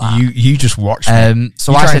you worry about that. You just watch me.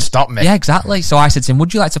 So I said, stop me. Yeah, exactly. So I said to him,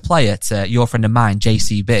 would you like to play at your friend of mine,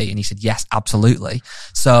 JCB? And he said, yes, absolutely.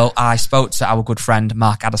 So I spoke to our good friend,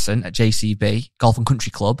 Mark Addison at JCB Golf and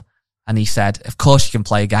Country Club. And he said, of course you can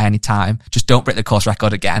play a Guy anytime. Just don't break the course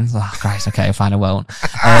record again. Oh, Christ, okay, fine, I won't.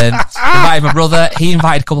 Invited my brother. He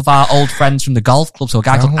invited a couple of our old friends from the golf club. So a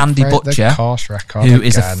guy called Andy Butcher, who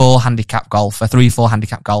is a 3-4 handicap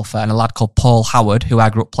golfer, and a lad called Paul Howard, who I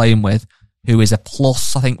grew up playing with, who is a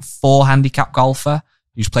plus, I think, 4 handicap golfer.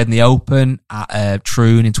 He's played in the Open at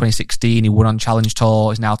Troon in 2016. He won on Challenge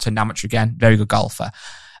Tour. He's now turned amateur again. Very good golfer.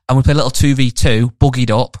 And we played a little 2v2, buggied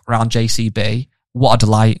up around JCB. What a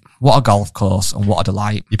delight. What a golf course and what a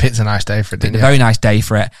delight. You picked a nice day for it, didn't you? A very nice day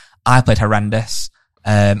for it. I played horrendous,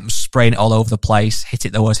 spraying it all over the place, hit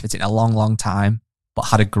it the worst hit it in a long, long time, but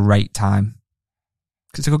had a great time.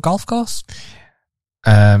 It's a good golf course.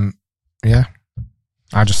 Yeah.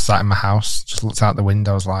 I just sat in my house, just looked out the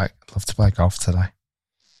window, I was like, I'd love to play golf today.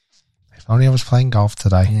 If only I was playing golf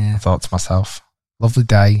today, I thought to myself, lovely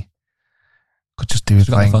day. Could just do with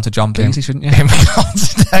playing. Got the phone to John Beasley, shouldn't you?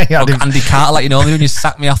 Today. Andy Carter, like you normally when you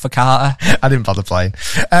sacked me off for Carter. I didn't bother playing.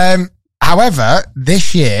 However,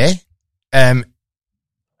 this year, the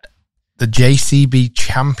JCB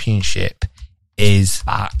Championship is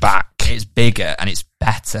back. It's bigger and it's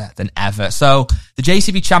better than ever. So the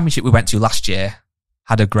JCB Championship we went to last year,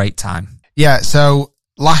 had a great time. Yeah, so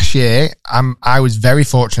last year, I was very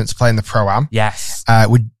fortunate to play in the Pro-Am. Yes.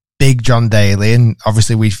 With Big John Daly, and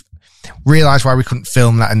obviously we've realised why we couldn't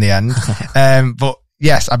film that in the end. But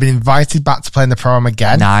yes, I've been invited back to play in the Pro-Am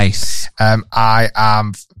again. Nice. I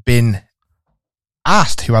have been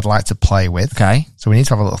asked who I'd like to play with. Okay. So we need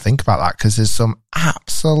to have a little think about that, because there's some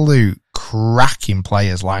absolute cracking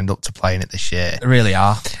players lined up to play in it this year. They really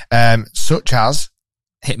are. Such as...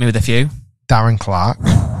 Hit me with a few. Darren Clark.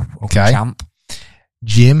 Okay. Champ.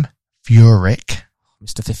 Jim Furyk.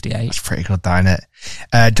 Mr. 58. That's pretty good, isn't it?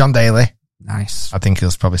 John Daly. Nice. I think he'll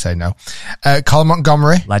probably say no. Colin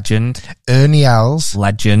Montgomery. Legend. Ernie Els.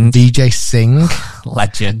 Legend. Vijay Singh.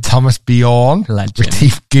 Legend. Thomas Bjorn. Legend.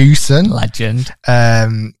 Retief Goosen. Legend.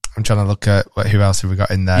 I'm trying to look at who else have we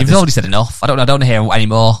got in there. You've already said enough. I don't hear any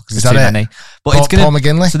more because Is there's too that it? many. But Paul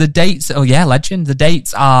McGinley. So the dates, legend. The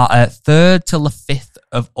dates are 3rd till the 5th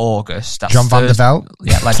of August. That's John Van der Velde.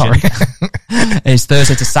 Yeah, legend. It's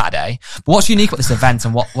Thursday to Saturday. But what's unique about this event,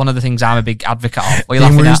 and one of the things I'm a big advocate of, what are you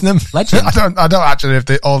Ian laughing at? Woosnam. Legend. I don't actually know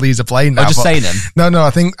if all these are playing now. I'm just saying them. No,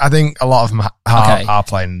 I think a lot of them are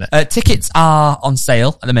playing it. Tickets are on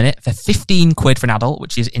sale at the minute for £15 for an adult,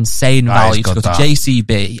 which is insane value to go to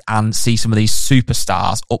JCB and see some of these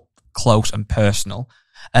superstars up close and personal.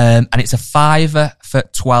 And it's a £5 for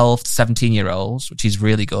 12 to 17-year-olds, which is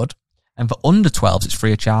really good. And for under 12s, it's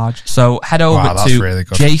free of charge. So head over to really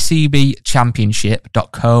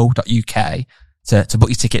jcbchampionship.co.uk to book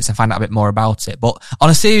your tickets and find out a bit more about it. But on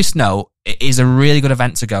a serious note, it is a really good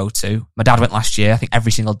event to go to. My dad went last year, I think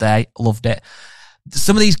every single day, loved it.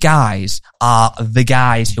 Some of these guys are the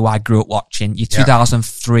guys who I grew up watching. Your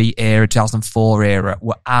 2003 era, 2004 era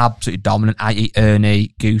were absolutely dominant, i.e.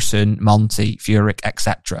 Ernie, Goosen, Monty, Furyk,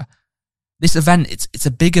 etc. This event, it's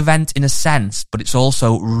a big event in a sense, but it's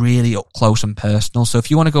also really up close and personal. So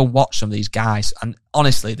if you want to go watch some of these guys, and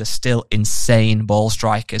honestly, they're still insane ball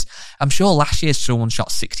strikers. I'm sure last year someone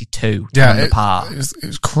shot 62 on the par. It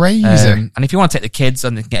was crazy. And if you want to take the kids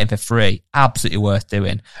and they can get in for free, absolutely worth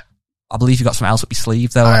doing. I believe you've got something else up your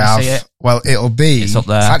sleeve though. I see it. Well, it'll be. It's up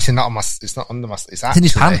there. It's actually not on my. It's not under my. It's actually in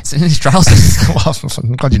his pants. It's in his trousers. Well,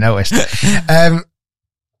 I'm glad you noticed.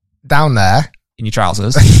 Down there. In your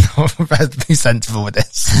trousers. Better be sensible with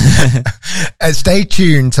this. Stay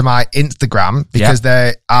tuned to my Instagram because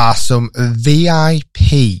there are some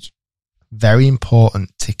VIP, very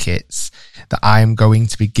important tickets that I am going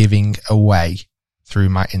to be giving away through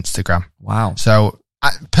my Instagram. Wow. So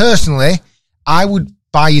personally, I would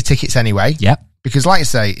buy your tickets anyway. Yep. Because like I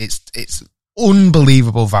say, it's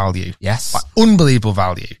unbelievable value. Yes. Like, unbelievable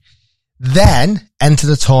value. Then enter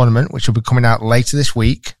the tournament, which will be coming out later this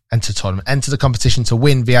week. Enter the competition to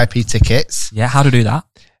win VIP tickets. Yeah, how to do that?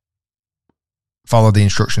 Follow the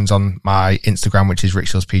instructions on my Instagram, which is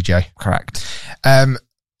Rich Hills PGA. Correct.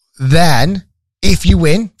 Then, if you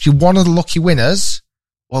win, if you're one of the lucky winners,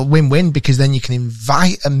 well, win-win, because then you can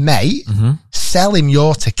invite a mate, sell him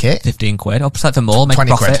your ticket. £15. I'll sell it for more, make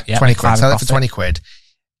 20 a profit. quid. Yeah, 20 quid. Sell it for 20 quid.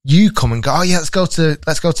 You come and go, oh yeah, let's go to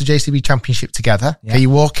JCB Championship together. Yeah. You're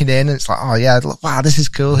walking in and it's like, oh yeah, look, wow, this is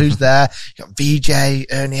cool. Who's there? You got VJ,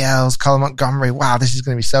 Ernie Els, Colin Montgomery. Wow, this is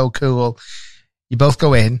going to be so cool. You both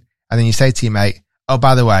go in and then you say to your mate, oh,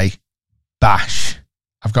 by the way, bash,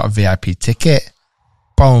 I've got a VIP ticket.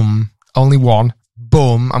 Boom. Only one.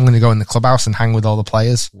 Boom. I'm going to go in the clubhouse and hang with all the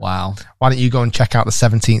players. Wow. Why don't you go and check out the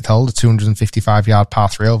 17th hole, the 255-yard par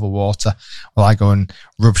 3 over water, while I go and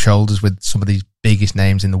rub shoulders with some of these biggest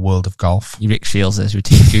names in the world of golf. Your Rick Shields,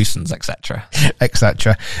 Retief Goosens, etc.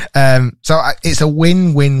 etc. So it's a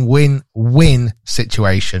win-win-win-win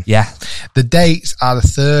situation. Yeah. The dates are the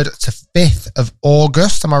 3rd to 5th of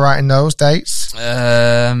August. Am I right in those dates? Yep,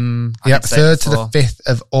 3rd to the 5th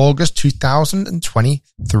of August,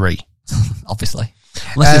 2023. Obviously.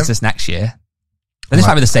 Unless it's this next year. But this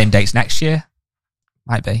might be the same dates next year.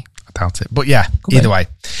 Might be. I doubt it. But yeah, either way.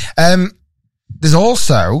 There's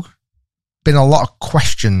also been a lot of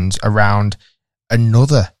questions around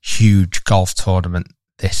another huge golf tournament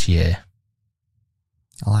this year.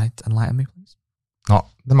 Enlighten me, please. Not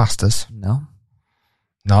the Masters. No.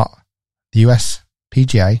 Not the US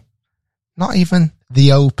PGA. Not even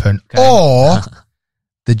the Open. Okay. Or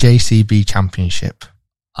the JCB Championship.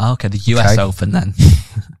 Oh, okay, the US Open then.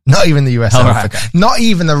 Not even the US Open. Right, okay. Not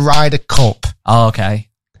even the Ryder Cup. Oh, okay.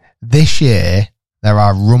 This year, there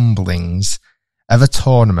are rumblings of a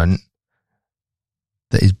tournament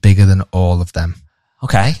that is bigger than all of them.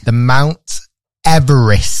 Okay. The Mount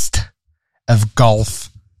Everest of golf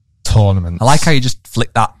tournaments. I like how you just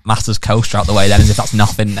flick that Masters coaster out the way then as if that's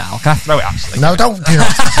nothing now. Can I throw it actually? No, don't do not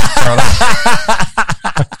throw that.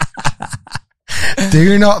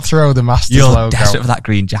 Do not throw the Masters You're logo. desperate for that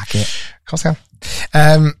green jacket. Of course I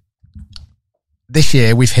am. This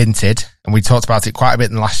year we've hinted, and we talked about it quite a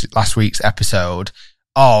bit in last week's episode,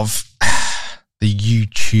 of the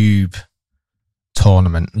YouTube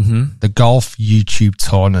tournament. Mm-hmm. The golf YouTube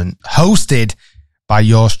tournament hosted by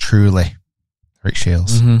yours truly, Rick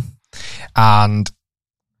Shields. Mm-hmm. And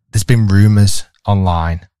there's been rumours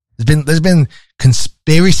online. There's been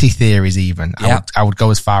conspiracy theories even. Yeah. I would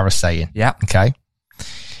go as far as saying. Yeah. Okay.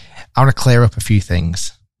 I want to clear up a few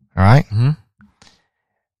things. All right. Mm-hmm.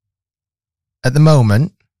 At the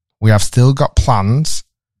moment, we have still got plans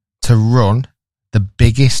to run the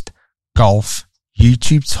biggest golf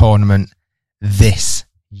YouTube tournament this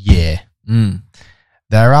year. Mm.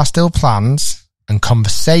 There are still plans and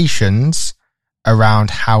conversations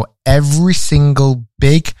around how every single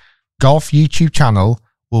big golf YouTube channel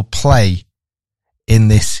will play in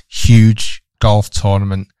this huge golf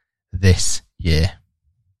tournament this year.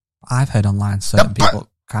 I've heard online certain people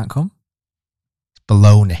can't come. It's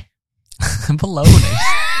baloney. Baloney.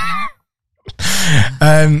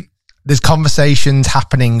 There's conversations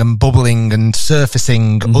happening and bubbling and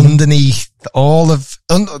surfacing underneath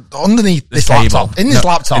underneath this laptop. In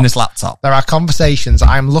this laptop. There are conversations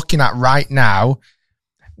I'm looking at right now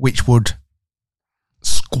which would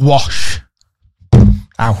squash.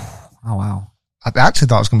 Ow. Oh, wow. I actually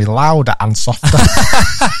thought it was going to be louder and softer.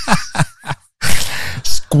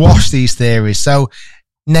 Squash these theories. So,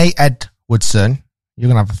 Nate Edwardson, you're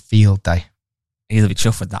going to have a field day. He'll be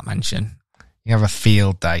chuffed with that mention. You have a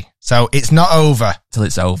field day. So, it's not over. Till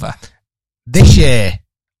it's over. This year,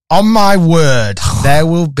 on my word, there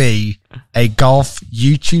will be a golf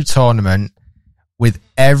YouTube tournament with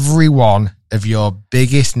every one of your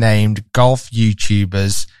biggest named golf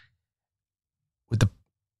YouTubers with the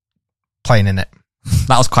playing in it.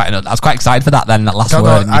 I was quite excited for that then, that last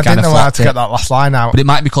word. I didn't know how to get that last line out. But it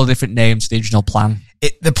might be called a different name to the original plan.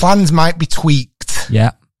 The plans might be tweaked.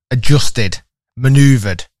 Yeah. Adjusted.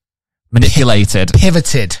 Manoeuvred. Manipulated.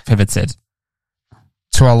 Pivoted.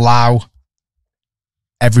 To allow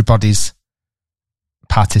everybody's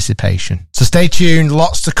participation. So stay tuned.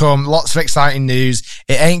 Lots to come. Lots of exciting news.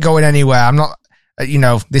 It ain't going anywhere. I'm not...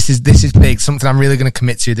 this is big. Something I'm really going to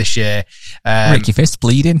commit to this year. Rick, your fist's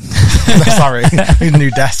bleeding. Sorry,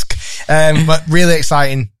 new desk. But really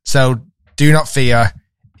exciting. So do not fear.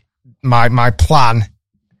 My plan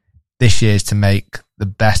this year is to make the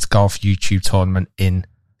best golf YouTube tournament in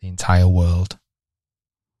the entire world.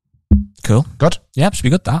 Cool. Good. Yeah, should be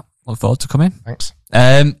good. That. Look forward to coming. Thanks.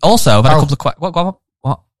 Also, I've had a couple of questions.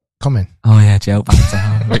 What? Come in. Oh yeah, joke.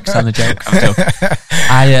 Rick's on the joke.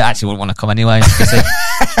 I actually wouldn't want to come anyway.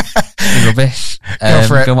 It's rubbish. Go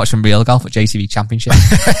for it. Go and watch some real golf at JCB Championship.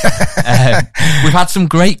 We've had some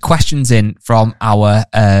great questions in from our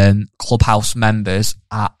clubhouse members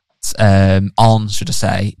at on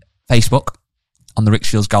Facebook, on the Rick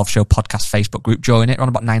Shields Golf Show podcast Facebook group. Join it. We're on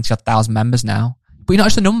about 90,000 members now. But you're not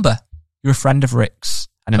just a number. You're a friend of Rick's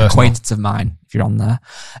and an acquaintance of mine if you're on there.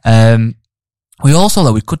 We also,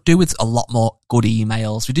 though, we could do with a lot more good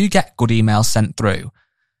emails. We do get good emails sent through.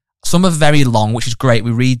 Some are very long, which is great. We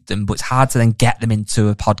read them, but it's hard to then get them into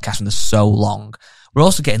a podcast when they're so long. We're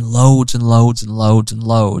also getting loads and loads and loads and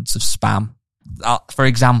loads of spam. For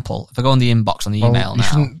example, if I go on the inbox on the email now. You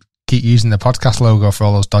shouldn't keep using the podcast logo for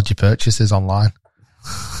all those dodgy purchases online.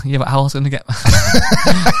 Yeah, but how else am I going to get...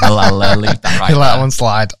 I'll leave that right You let that one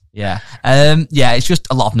slide. Yeah. It's just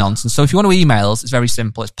a lot of nonsense. So if you want to email us, it's very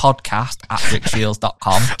simple. It's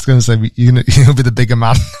podcast@rickshields.com. I was going to say, you'll be the bigger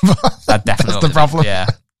man. That definitely That's the problem. Yeah.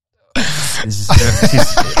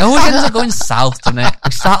 It always ends up going south, doesn't it?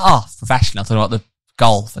 We start off professional, talking about the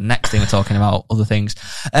golf, and next thing we're talking about other things.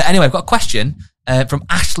 Anyway, I've got a question from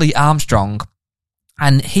Ashley Armstrong,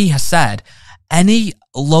 and he has said, any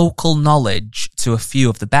local knowledge to a few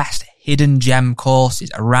of the best hidden gem courses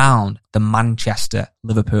around the Manchester,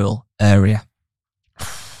 Liverpool area?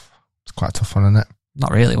 It's quite a tough one, isn't it?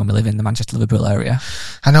 Not really when we live in the Manchester, Liverpool area.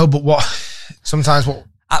 I know, but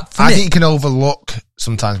I think you can overlook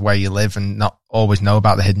sometimes where you live and not always know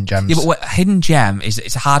about the hidden gems. Yeah, but what hidden gem is,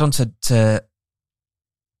 it's a hard one to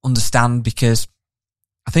understand, because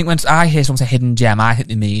I think when I hear someone say hidden gem, I think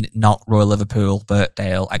they mean not Royal Liverpool,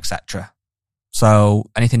 Birkdale, etc. So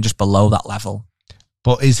anything just below that level.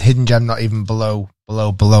 But is hidden gem not even below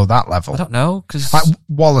that level? I don't know, because like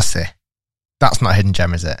Wallasey, that's not a hidden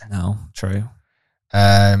gem, is it? No, true.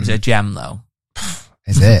 Is it a gem though?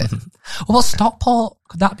 Is it? Well, Stockport,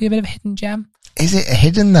 could that be a bit of a hidden gem? Is it a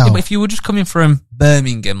hidden though? Yeah, but if you were just coming from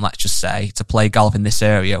Birmingham, let's just say, to play golf in this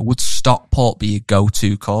area, would Stockport be your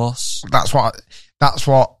go-to course? That's what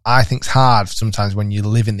I think's hard sometimes when you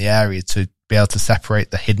live in the area to be able to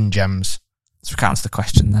separate the hidden gems. So we can't answer the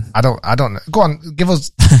question then. I don't know. Go on, give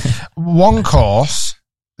us one course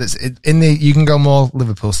that's in the, you can go more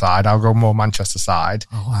Liverpool side, I'll go more Manchester side.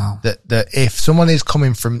 Oh, wow. That if someone is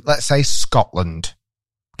coming from, let's say, Scotland,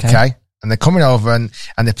 okay, and they're coming over and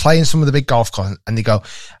they're playing some of the big golf courses and they go,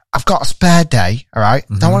 I've got a spare day, all right?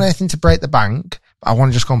 Don't want anything to break the bank, but I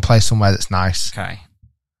want to just go and play somewhere that's nice. Okay.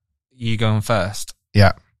 You going first?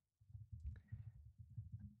 Yeah.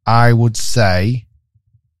 I would say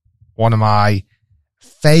one of my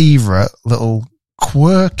favourite little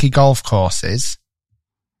quirky golf courses.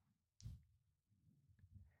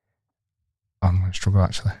 I'm going to struggle,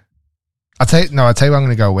 actually. I'll tell you what I'm going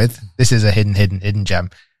to go with. This is a hidden gem.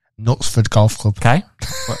 Knutsford Golf Club. Okay.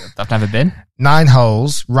 I've never been. 9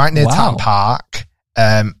 holes, right near Tatton Park.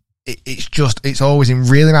 It's always in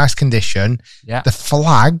really nice condition. Yeah. The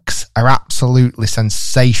flags are absolutely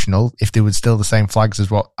sensational, if they were still the same flags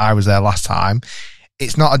as what I was there last time.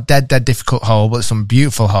 It's not a dead difficult hole, but some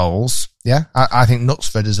beautiful holes. Yeah, I think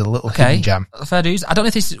Knutsford is a little hidden gem. Fair dues. I don't know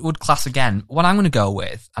if this would class again. What I'm going to go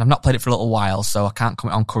with, and I've not played it for a little while, so I can't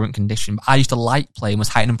comment on current condition, but I used to like playing was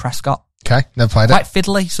Highton and Prescott. Okay, never played Quite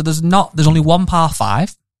fiddly. So there's only one par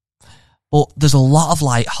 5, but there's a lot of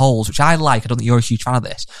like holes, which I like. I don't think you're a huge fan of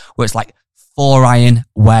this, where it's like 4-iron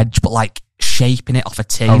wedge, but like shaping it off a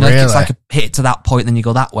tee. Oh, really? It's like a hit it to that point, then you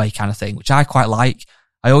go that way kind of thing, which I quite like.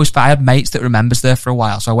 I had mates that were members there for a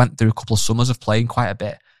while, so I went through a couple of summers of playing quite a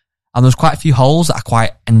bit. And there's quite a few holes that I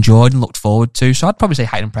quite enjoyed and looked forward to. So I'd probably say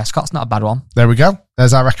Highton Prescott's not a bad one. There we go.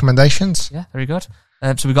 There's our recommendations. Yeah, very good.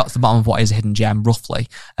 So we got to the bottom of what is a hidden gem, roughly.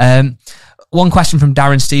 One question from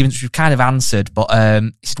Darren Stevens, which we've kind of answered, but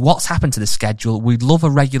he said, what's happened to the schedule? We'd love a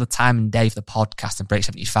regular time and day for the podcast and Break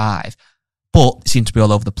 75, but it seems to be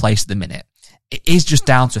all over the place at the minute. It is just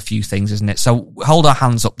down to a few things, isn't it? So hold our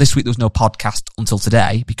hands up. This week there was no podcast until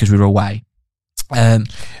today because we were away.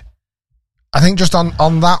 I think just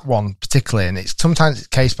on that one particularly, and sometimes it's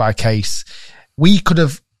case by case, we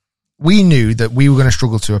knew that we were going to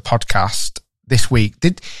struggle to a podcast this week.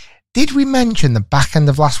 Did we mention the back end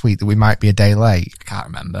of last week that we might be a day late? I can't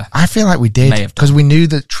remember. I feel like we did because we knew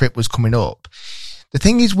the trip was coming up. The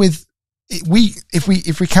thing is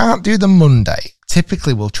if we can't do the Monday,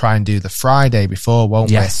 typically we'll try and do the Friday before, won't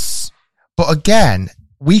we? Yes. But again,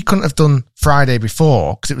 we couldn't have done Friday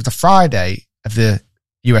before because it was the Friday of the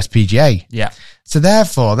USPGA. Yeah. So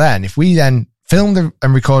therefore then, if we then filmed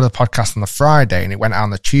and recorded the podcast on the Friday and it went out on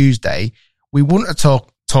the Tuesday, we wouldn't have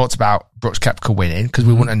talked about Brooks Koepka winning because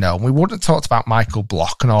we wouldn't have known. We wouldn't have talked about Michael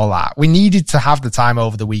Block and all that. We needed to have the time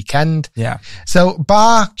over the weekend. Yeah. So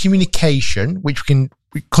bar communication, which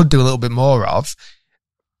we could do a little bit more of,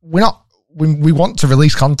 we want to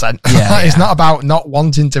release content. Yeah, It's not about not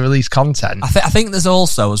wanting to release content. I think there's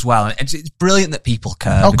also as well, and it's brilliant that people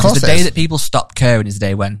care. Of because course the day that people stop caring is the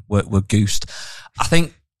day when we're goosed. I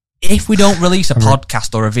think if we don't release a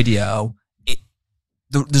podcast or a video,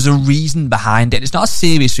 there's a reason behind it. It's not a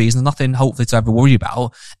serious reason. There's nothing hopefully to ever worry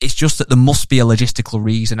about. It's just that there must be a logistical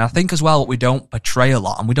reason. I think as well what we don't portray a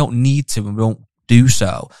lot, and we don't need to, and we won't do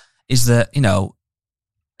so, is that,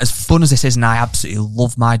 as fun as this is, and I absolutely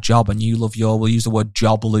love my job, and you love we'll use the word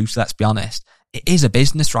job loose, let's be honest. It is a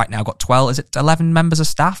business right now. I've got 11 members of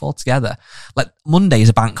staff altogether. Like, Monday is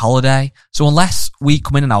a bank holiday. So unless we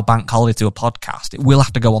come in on our bank holiday to a podcast, it will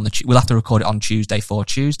have to go we'll have to record it on Tuesday for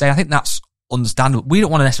Tuesday. I think that's understandable. We don't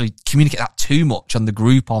want to necessarily communicate that too much on the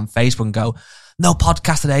group on Facebook and go, no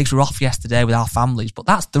podcast today because we're off yesterday with our families. But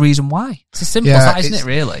that's the reason why. It's as simple as that, isn't it,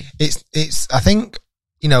 really? It's, I think,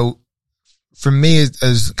 for me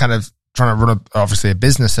as kind of trying to run obviously a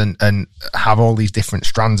business and have all these different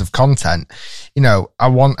strands of content, I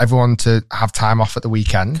want everyone to have time off at the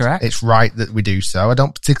weekend. Correct. It's right that we do so. I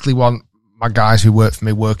don't particularly want my guys who work for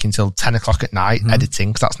me working till 10 o'clock at night editing,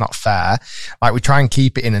 because that's not fair. Like, we try and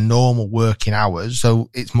keep it in a normal working hours so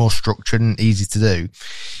it's more structured and easy to do.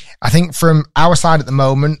 I think from our side at the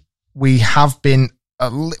moment, we've got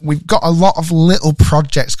a lot of little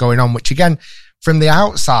projects going on, which again, from the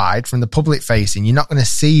outside, from the public facing, you're not going to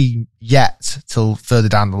see yet till further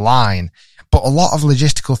down the line. But a lot of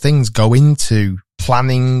logistical things go into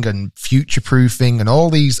planning and future proofing and all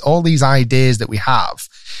these ideas that we have.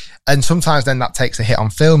 And sometimes then that takes a hit on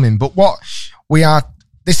filming. But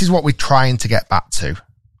this is what we're trying to get back to.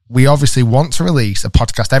 We obviously want to release a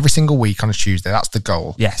podcast every single week on a Tuesday. That's the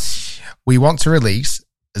goal. Yes. We want to release,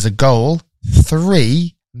 as a goal,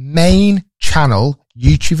 3 main channel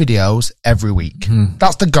YouTube videos every week.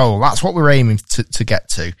 That's the goal. That's what we're aiming to get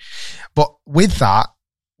to. But with that,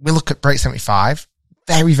 we look at Break 75.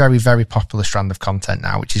 very, very, very popular strand of content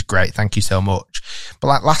now, which is great. Thank you so much. But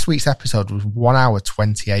like last week's episode was 1 hour,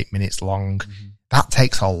 28 minutes long. Mm-hmm. That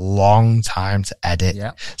takes a long time to edit.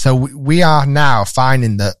 Yeah. So we are now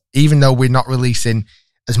finding that even though we're not releasing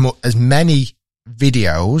as many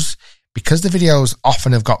videos, because the videos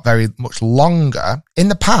often have got very much longer, in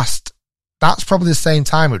the past, that's probably the same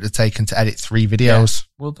time it would have taken to edit 3 videos. Yeah,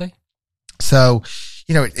 will be. So,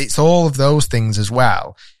 you know, it's all of those things as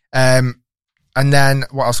well. And then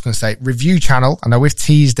what I was going to say, review channel. I know we've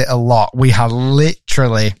teased it a lot. We are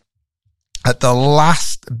literally at the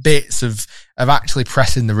last bits of actually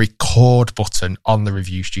pressing the record button on the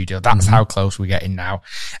review studio. That's how close we're getting now.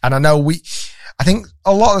 And I know I think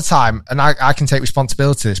a lot of the time, and I can take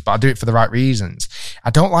responsibility to this, but I do it for the right reasons. I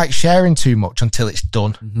don't like sharing too much until it's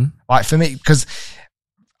done. Mm-hmm. Like for me, because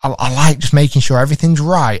I like just making sure everything's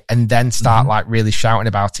right and then start like really shouting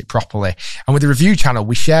about it properly. And with the review channel,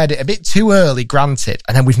 we shared it a bit too early, granted,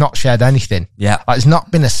 and then we've not shared anything. Yeah. Like there's not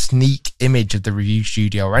been a sneak image of the review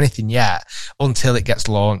studio or anything yet until it gets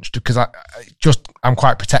launched, because I'm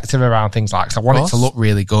quite protective around things like, so I want it to look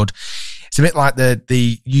really good. It's a bit like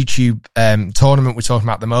the YouTube tournament we're talking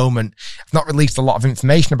about at the moment. I've not released a lot of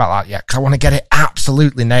information about that yet because I want to get it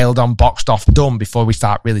absolutely nailed on, boxed off, done before we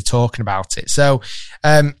start really talking about it. So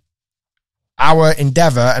our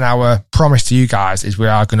endeavour and our promise to you guys is we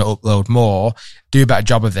are going to upload more, do a better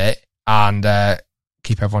job of it, and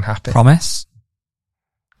keep everyone happy. Promise?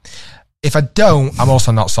 If I don't, I'm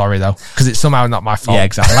also not sorry though, because it's somehow not my fault. Yeah,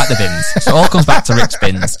 exactly. Like the bins. So it all comes back to Rick's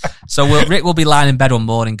bins. So Rick will be lying in bed one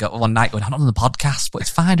night going, I'm not on the podcast, but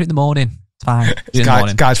it's fine. Do it in the morning. It's fine.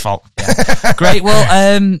 It's guy's fault. Yeah. Great.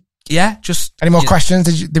 Well, just any more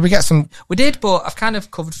questions? Did we get some? We did, but I've kind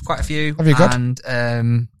of covered quite a few. Have you good? And I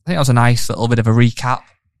think that was a nice little bit of a recap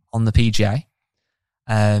on the PGA.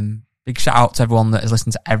 Big shout out to everyone that has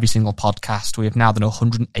listened to every single podcast. We have now done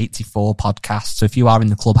 184 podcasts. So if you are in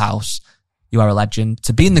the clubhouse, you are a legend.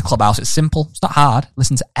 To be in the clubhouse, it's simple. It's not hard.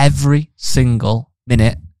 Listen to every single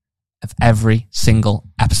minute of every single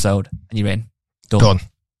episode and you're in. Done.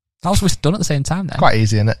 That was done at the same time then. Quite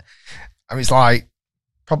easy, isn't it? I mean, it's like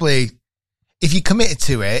probably if you committed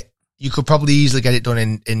to it, you could probably easily get it done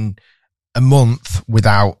in a month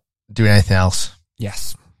without doing anything else.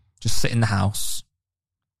 Yes. Just sit in the house.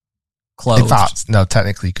 Closed. In fact, no,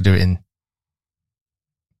 technically you could do it in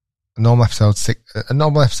a normal episode, an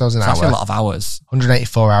hour. Actually a lot of hours.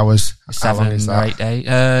 184 hours. 7 or 8 days.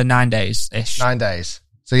 9 days-ish. 9 days.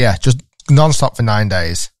 So yeah, just non-stop for 9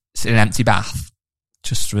 days. Sit in an empty bath.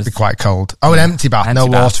 Just with... It'd be quite cold. Oh, an empty bath. No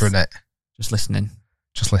water in it. Just listening.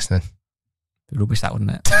 It'd be rubbish that,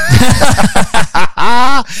 wouldn't it?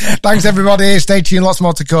 Thanks everybody. Stay tuned. Lots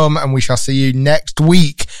more to come. And we shall see you next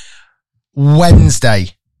week,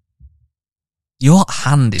 Wednesday. Your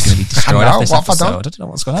hand is going to be destroyed after this episode. I don't know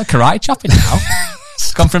what's going on. Karate chopping now.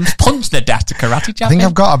 It's gone from punch the death to karate chopping. I think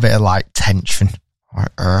I've got a bit of like tension. I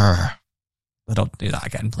don't do that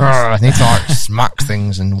again, please. I need to like smack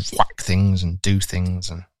things and whack things and do things.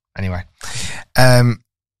 And anyway,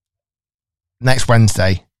 next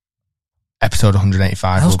Wednesday, episode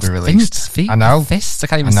 185 will be released. Feet, I know. Fists. I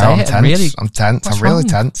can't even say it. I'm tense. I'm really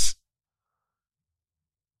tense.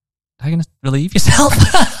 Are you going to relieve yourself?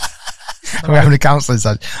 We're having a counselling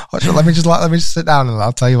session. Let me just sit down and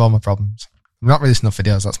I'll tell you all my problems. I'm not releasing enough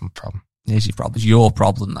videos. That's my problem. It is your problem. It's your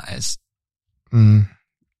problem, that is. I'm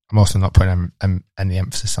also not putting any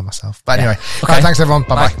emphasis on myself. But anyway, okay. Right, thanks everyone.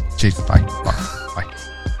 Bye. Cheers. Bye. Bye.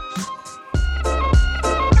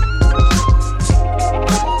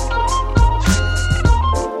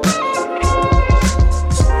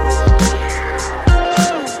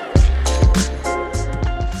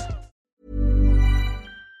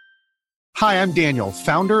 Hi, I'm Daniel,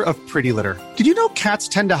 founder of Pretty Litter. Did you know cats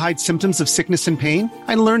tend to hide symptoms of sickness and pain?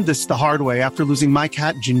 I learned this the hard way after losing my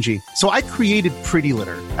cat, Gingy. So I created Pretty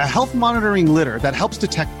Litter, a health monitoring litter that helps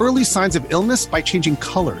detect early signs of illness by changing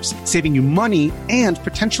colors, saving you money and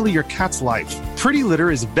potentially your cat's life. Pretty Litter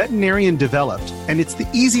is veterinarian developed, and it's the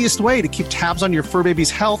easiest way to keep tabs on your fur baby's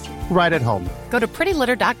health right at home. Go to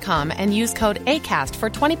prettylitter.com and use code ACAST for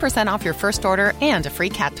 20% off your first order and a free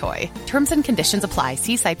cat toy. Terms and conditions apply.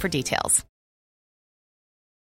 See site for details.